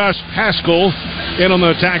 4. Josh Paschal in on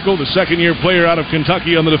the tackle, the second-year player out of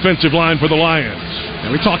Kentucky on the defensive line for the Lions.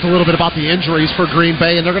 And we talked a little bit about the injuries for Green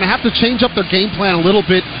Bay, and they're going to have to change up their game plan a little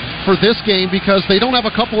bit for this game because they don't have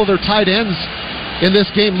a couple of their tight ends in this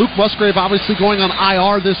game. Luke Musgrave obviously going on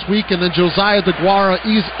IR this week, and then Josiah DeGuara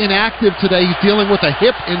is inactive today. He's dealing with a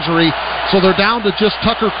hip injury, so they're down to just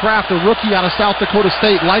Tucker Kraft, a rookie out of South Dakota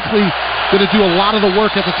State, likely going to do a lot of the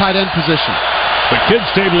work at the tight end position. The kids'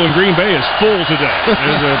 table in Green Bay is full today.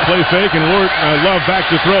 There's a play fake, and Love back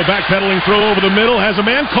to throw, backpedaling throw over the middle, has a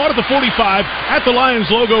man caught at the 45, at the Lions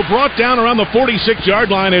logo, brought down around the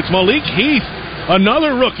 46-yard line. It's Malik Heath,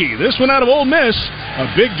 another rookie. This one out of Ole Miss. A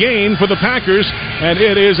big gain for the Packers, and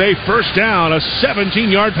it is a first down, a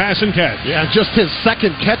 17-yard pass and catch. Yeah, just his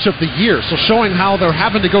second catch of the year, so showing how they're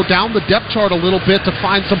having to go down the depth chart a little bit to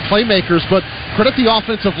find some playmakers, but credit the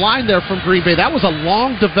offensive line there from Green Bay. That was a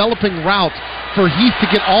long developing route for Heath to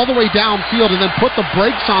get all the way downfield and then put the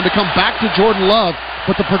brakes on to come back to Jordan Love,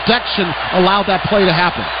 but the protection allowed that play to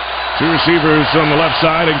happen. 2 receivers on the left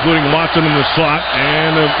side, including Watson in the slot,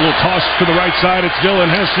 and a little toss to the right side. It's Dillon,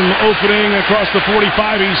 has some opening across the 45.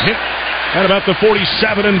 He's hit at about the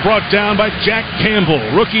 47 and brought down by Jack Campbell,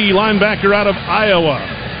 rookie linebacker out of Iowa,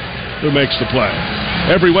 who makes the play.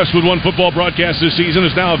 Every Westwood One football broadcast this season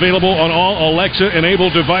is now available on all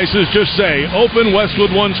Alexa-enabled devices. Just say, Open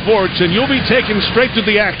Westwood One Sports, and you'll be taken straight to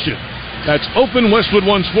the action. That's Open Westwood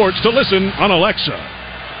One Sports to listen on Alexa.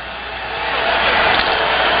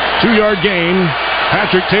 2-yard gain.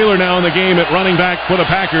 Patrick Taylor now in the game at running back for the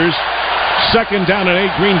Packers. Second down and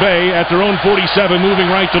 8, Green Bay at their own 47, moving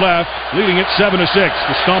right to left, leading it 7-6.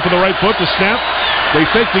 The stomp of the right foot, the snap. They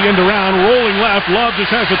fake the end around, rolling left. Love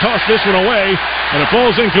just has to toss this one away, and it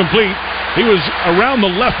falls incomplete. He was around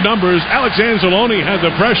the left numbers. Alex Anzalone had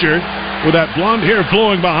the pressure with that blonde hair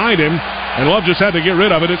flowing behind him, and Love just had to get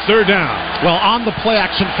rid of it. It's third down. Well, on the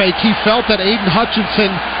play-action fake, he felt that Aiden Hutchinson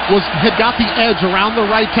had got the edge around the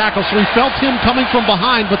right tackle, so he felt him coming from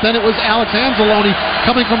behind, but then it was Alex Anzalone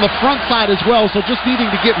coming from the front side as well, so just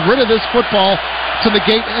needing to get rid of this football to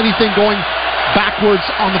negate anything going backwards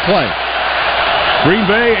on the play. Green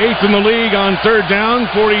Bay, 8th in the league on third down,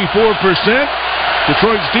 44%.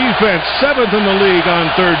 Detroit's defense, 7th in the league on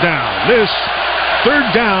third down. This third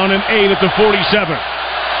down and 8 at the 47.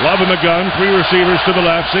 Love in the gun, 3 receivers to the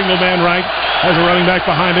left, single man right, has a running back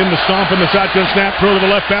behind him, the stomp and the shotgun snap, throw to the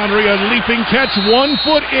left boundary, a leaping catch, 1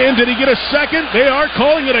 foot in. Did he get a second? They are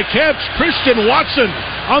calling it a catch. Christian Watson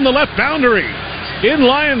on the left boundary. In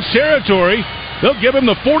Lions territory, they'll give him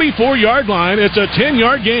the 44-yard line. It's a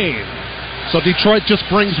 10-yard gain. So Detroit just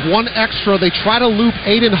brings 1 extra. They try to loop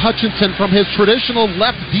Aiden Hutchinson from his traditional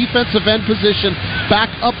left defensive end position back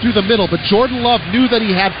up through the middle. But Jordan Love knew that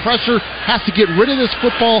he had pressure, has to get rid of this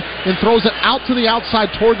football, and throws it out to the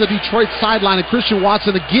outside toward the Detroit sideline. And Christian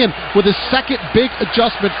Watson again with his second big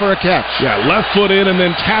adjustment for a catch. Yeah, left foot in and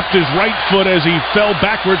then tapped his right foot as he fell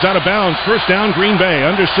backwards out of bounds. First down, Green Bay.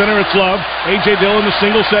 Under center, it's Love. A.J. Dillon, the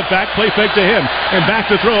single setback, play fake to him. And back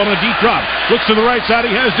to throw on a deep drop. Looks to the right side.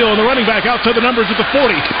 He has Dillon, the running back, out to the numbers at the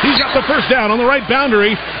 40. He's got the first down on the right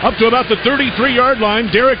boundary up to about the 33-yard line.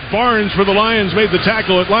 Derek Barnes for the Lions made the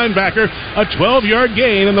tackle at linebacker. A 12-yard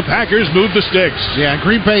gain, and the Packers moved the sticks. Yeah,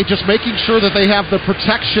 Green Bay just making sure that they have the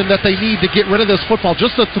protection that they need to get rid of this football.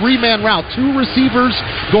 Just a 3-man route. 2 receivers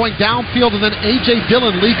going downfield, and then A.J.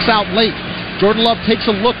 Dillon leaks out late. Jordan Love takes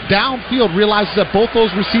a look downfield, realizes that both those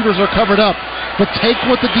receivers are covered up. But take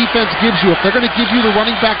what the defense gives you. If they're going to give you the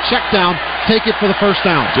running back check down, take it for the first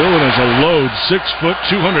down. Dillon is a load, 6 foot,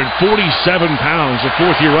 247 pounds. The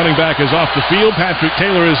 4th-year running back is off the field. Patrick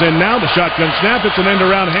Taylor is in now. The shotgun snap. It's an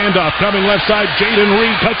end-around handoff. Coming left side, Jaden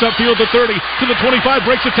Reed cuts upfield to 30, to the 25,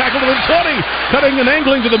 breaks the tackle to the 20. Cutting and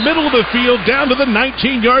angling to the middle of the field, down to the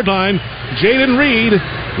 19-yard line. Jaden Reed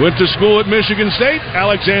went to school at Michigan State.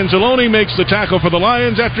 Alex Anzalone makes the tackle for the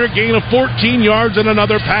Lions after a gain of 14 yards and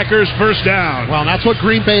another Packers first down. Well, that's what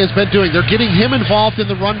Green Bay has been doing. They're getting him involved in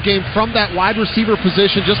the run game from that wide receiver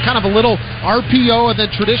position. Just kind of a little RPO and then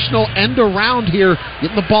traditional end around here.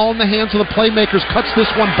 Getting the ball in the hands of the playmakers. Cuts this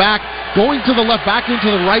one back. Going to the left, back into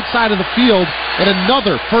the right side of the field. And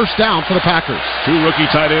another first down for the Packers. 2 rookie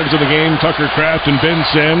tight ends in the game, Tucker Kraft and Ben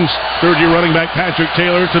Sims. 3rd-year running back Patrick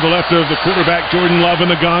Taylor to the left of the quarterback Jordan Love in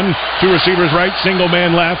the gun. 2 receivers right, single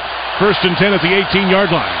man left. 1st and 10 at the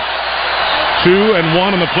 18-yard line. 2 and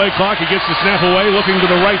 1 on the play clock. He gets the snap away, looking to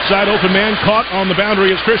the right side. Open man caught on the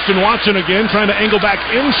boundary. It's Christian Watson again, trying to angle back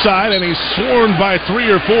inside, and he's swarmed by 3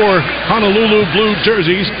 or 4 Honolulu blue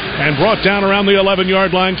jerseys and brought down around the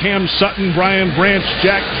 11-yard line. Cam Sutton, Brian Branch,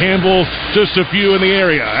 Jack Campbell, just a few in the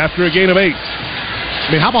area after a gain of 8. I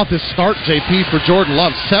mean, how about this start, JP, for Jordan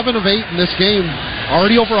Love? 7 of 8 in this game.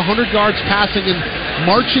 Already over 100 yards passing and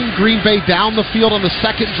marching Green Bay down the field on the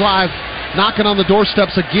second drive. Knocking on the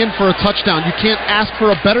doorsteps again for a touchdown. You can't ask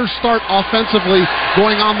for a better start offensively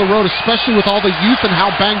going on the road, especially with all the youth and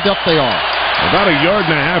how banged up they are. About a yard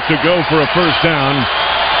and a half to go for a first down.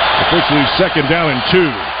 Officially 2nd down and 2.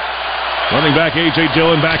 Running back A.J.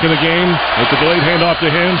 Dillon back in the game. With the delayed handoff to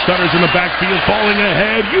him. Stutters in the backfield, falling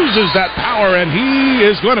ahead. Uses that power, and he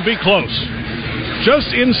is going to be close.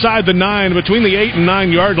 Just inside the 9, between the 8 and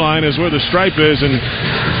 9 yard line is where the stripe is, and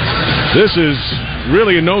this is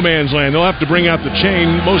really in no man's land. They'll have to bring out the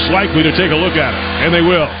chain, most likely, to take a look at it. And they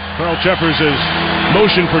will. Carl Cheffers is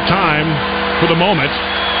motion for time for the moment.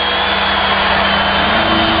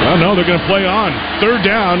 Well, no, they're going to play on. 3rd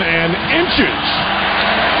down and inches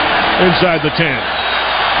inside the 10.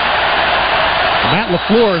 Matt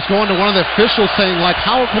LaFleur is going to one of the officials saying, like,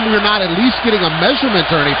 how come we're not at least getting a measurement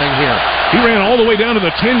or anything here? He ran all the way down to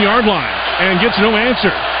the 10-yard line and gets no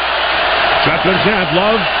answer. Shotgun snap,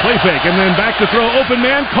 Love, play fake, and then back to throw. Open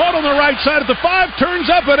man, caught on the right side at the 5, turns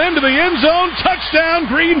up and into the end zone. Touchdown,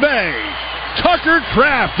 Green Bay. Tucker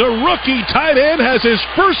Kraft, the rookie tight end, has his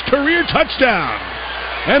first career touchdown.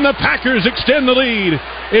 And the Packers extend the lead.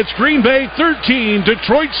 It's Green Bay 13,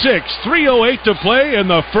 Detroit 6, 3:08 to play in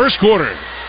the first quarter.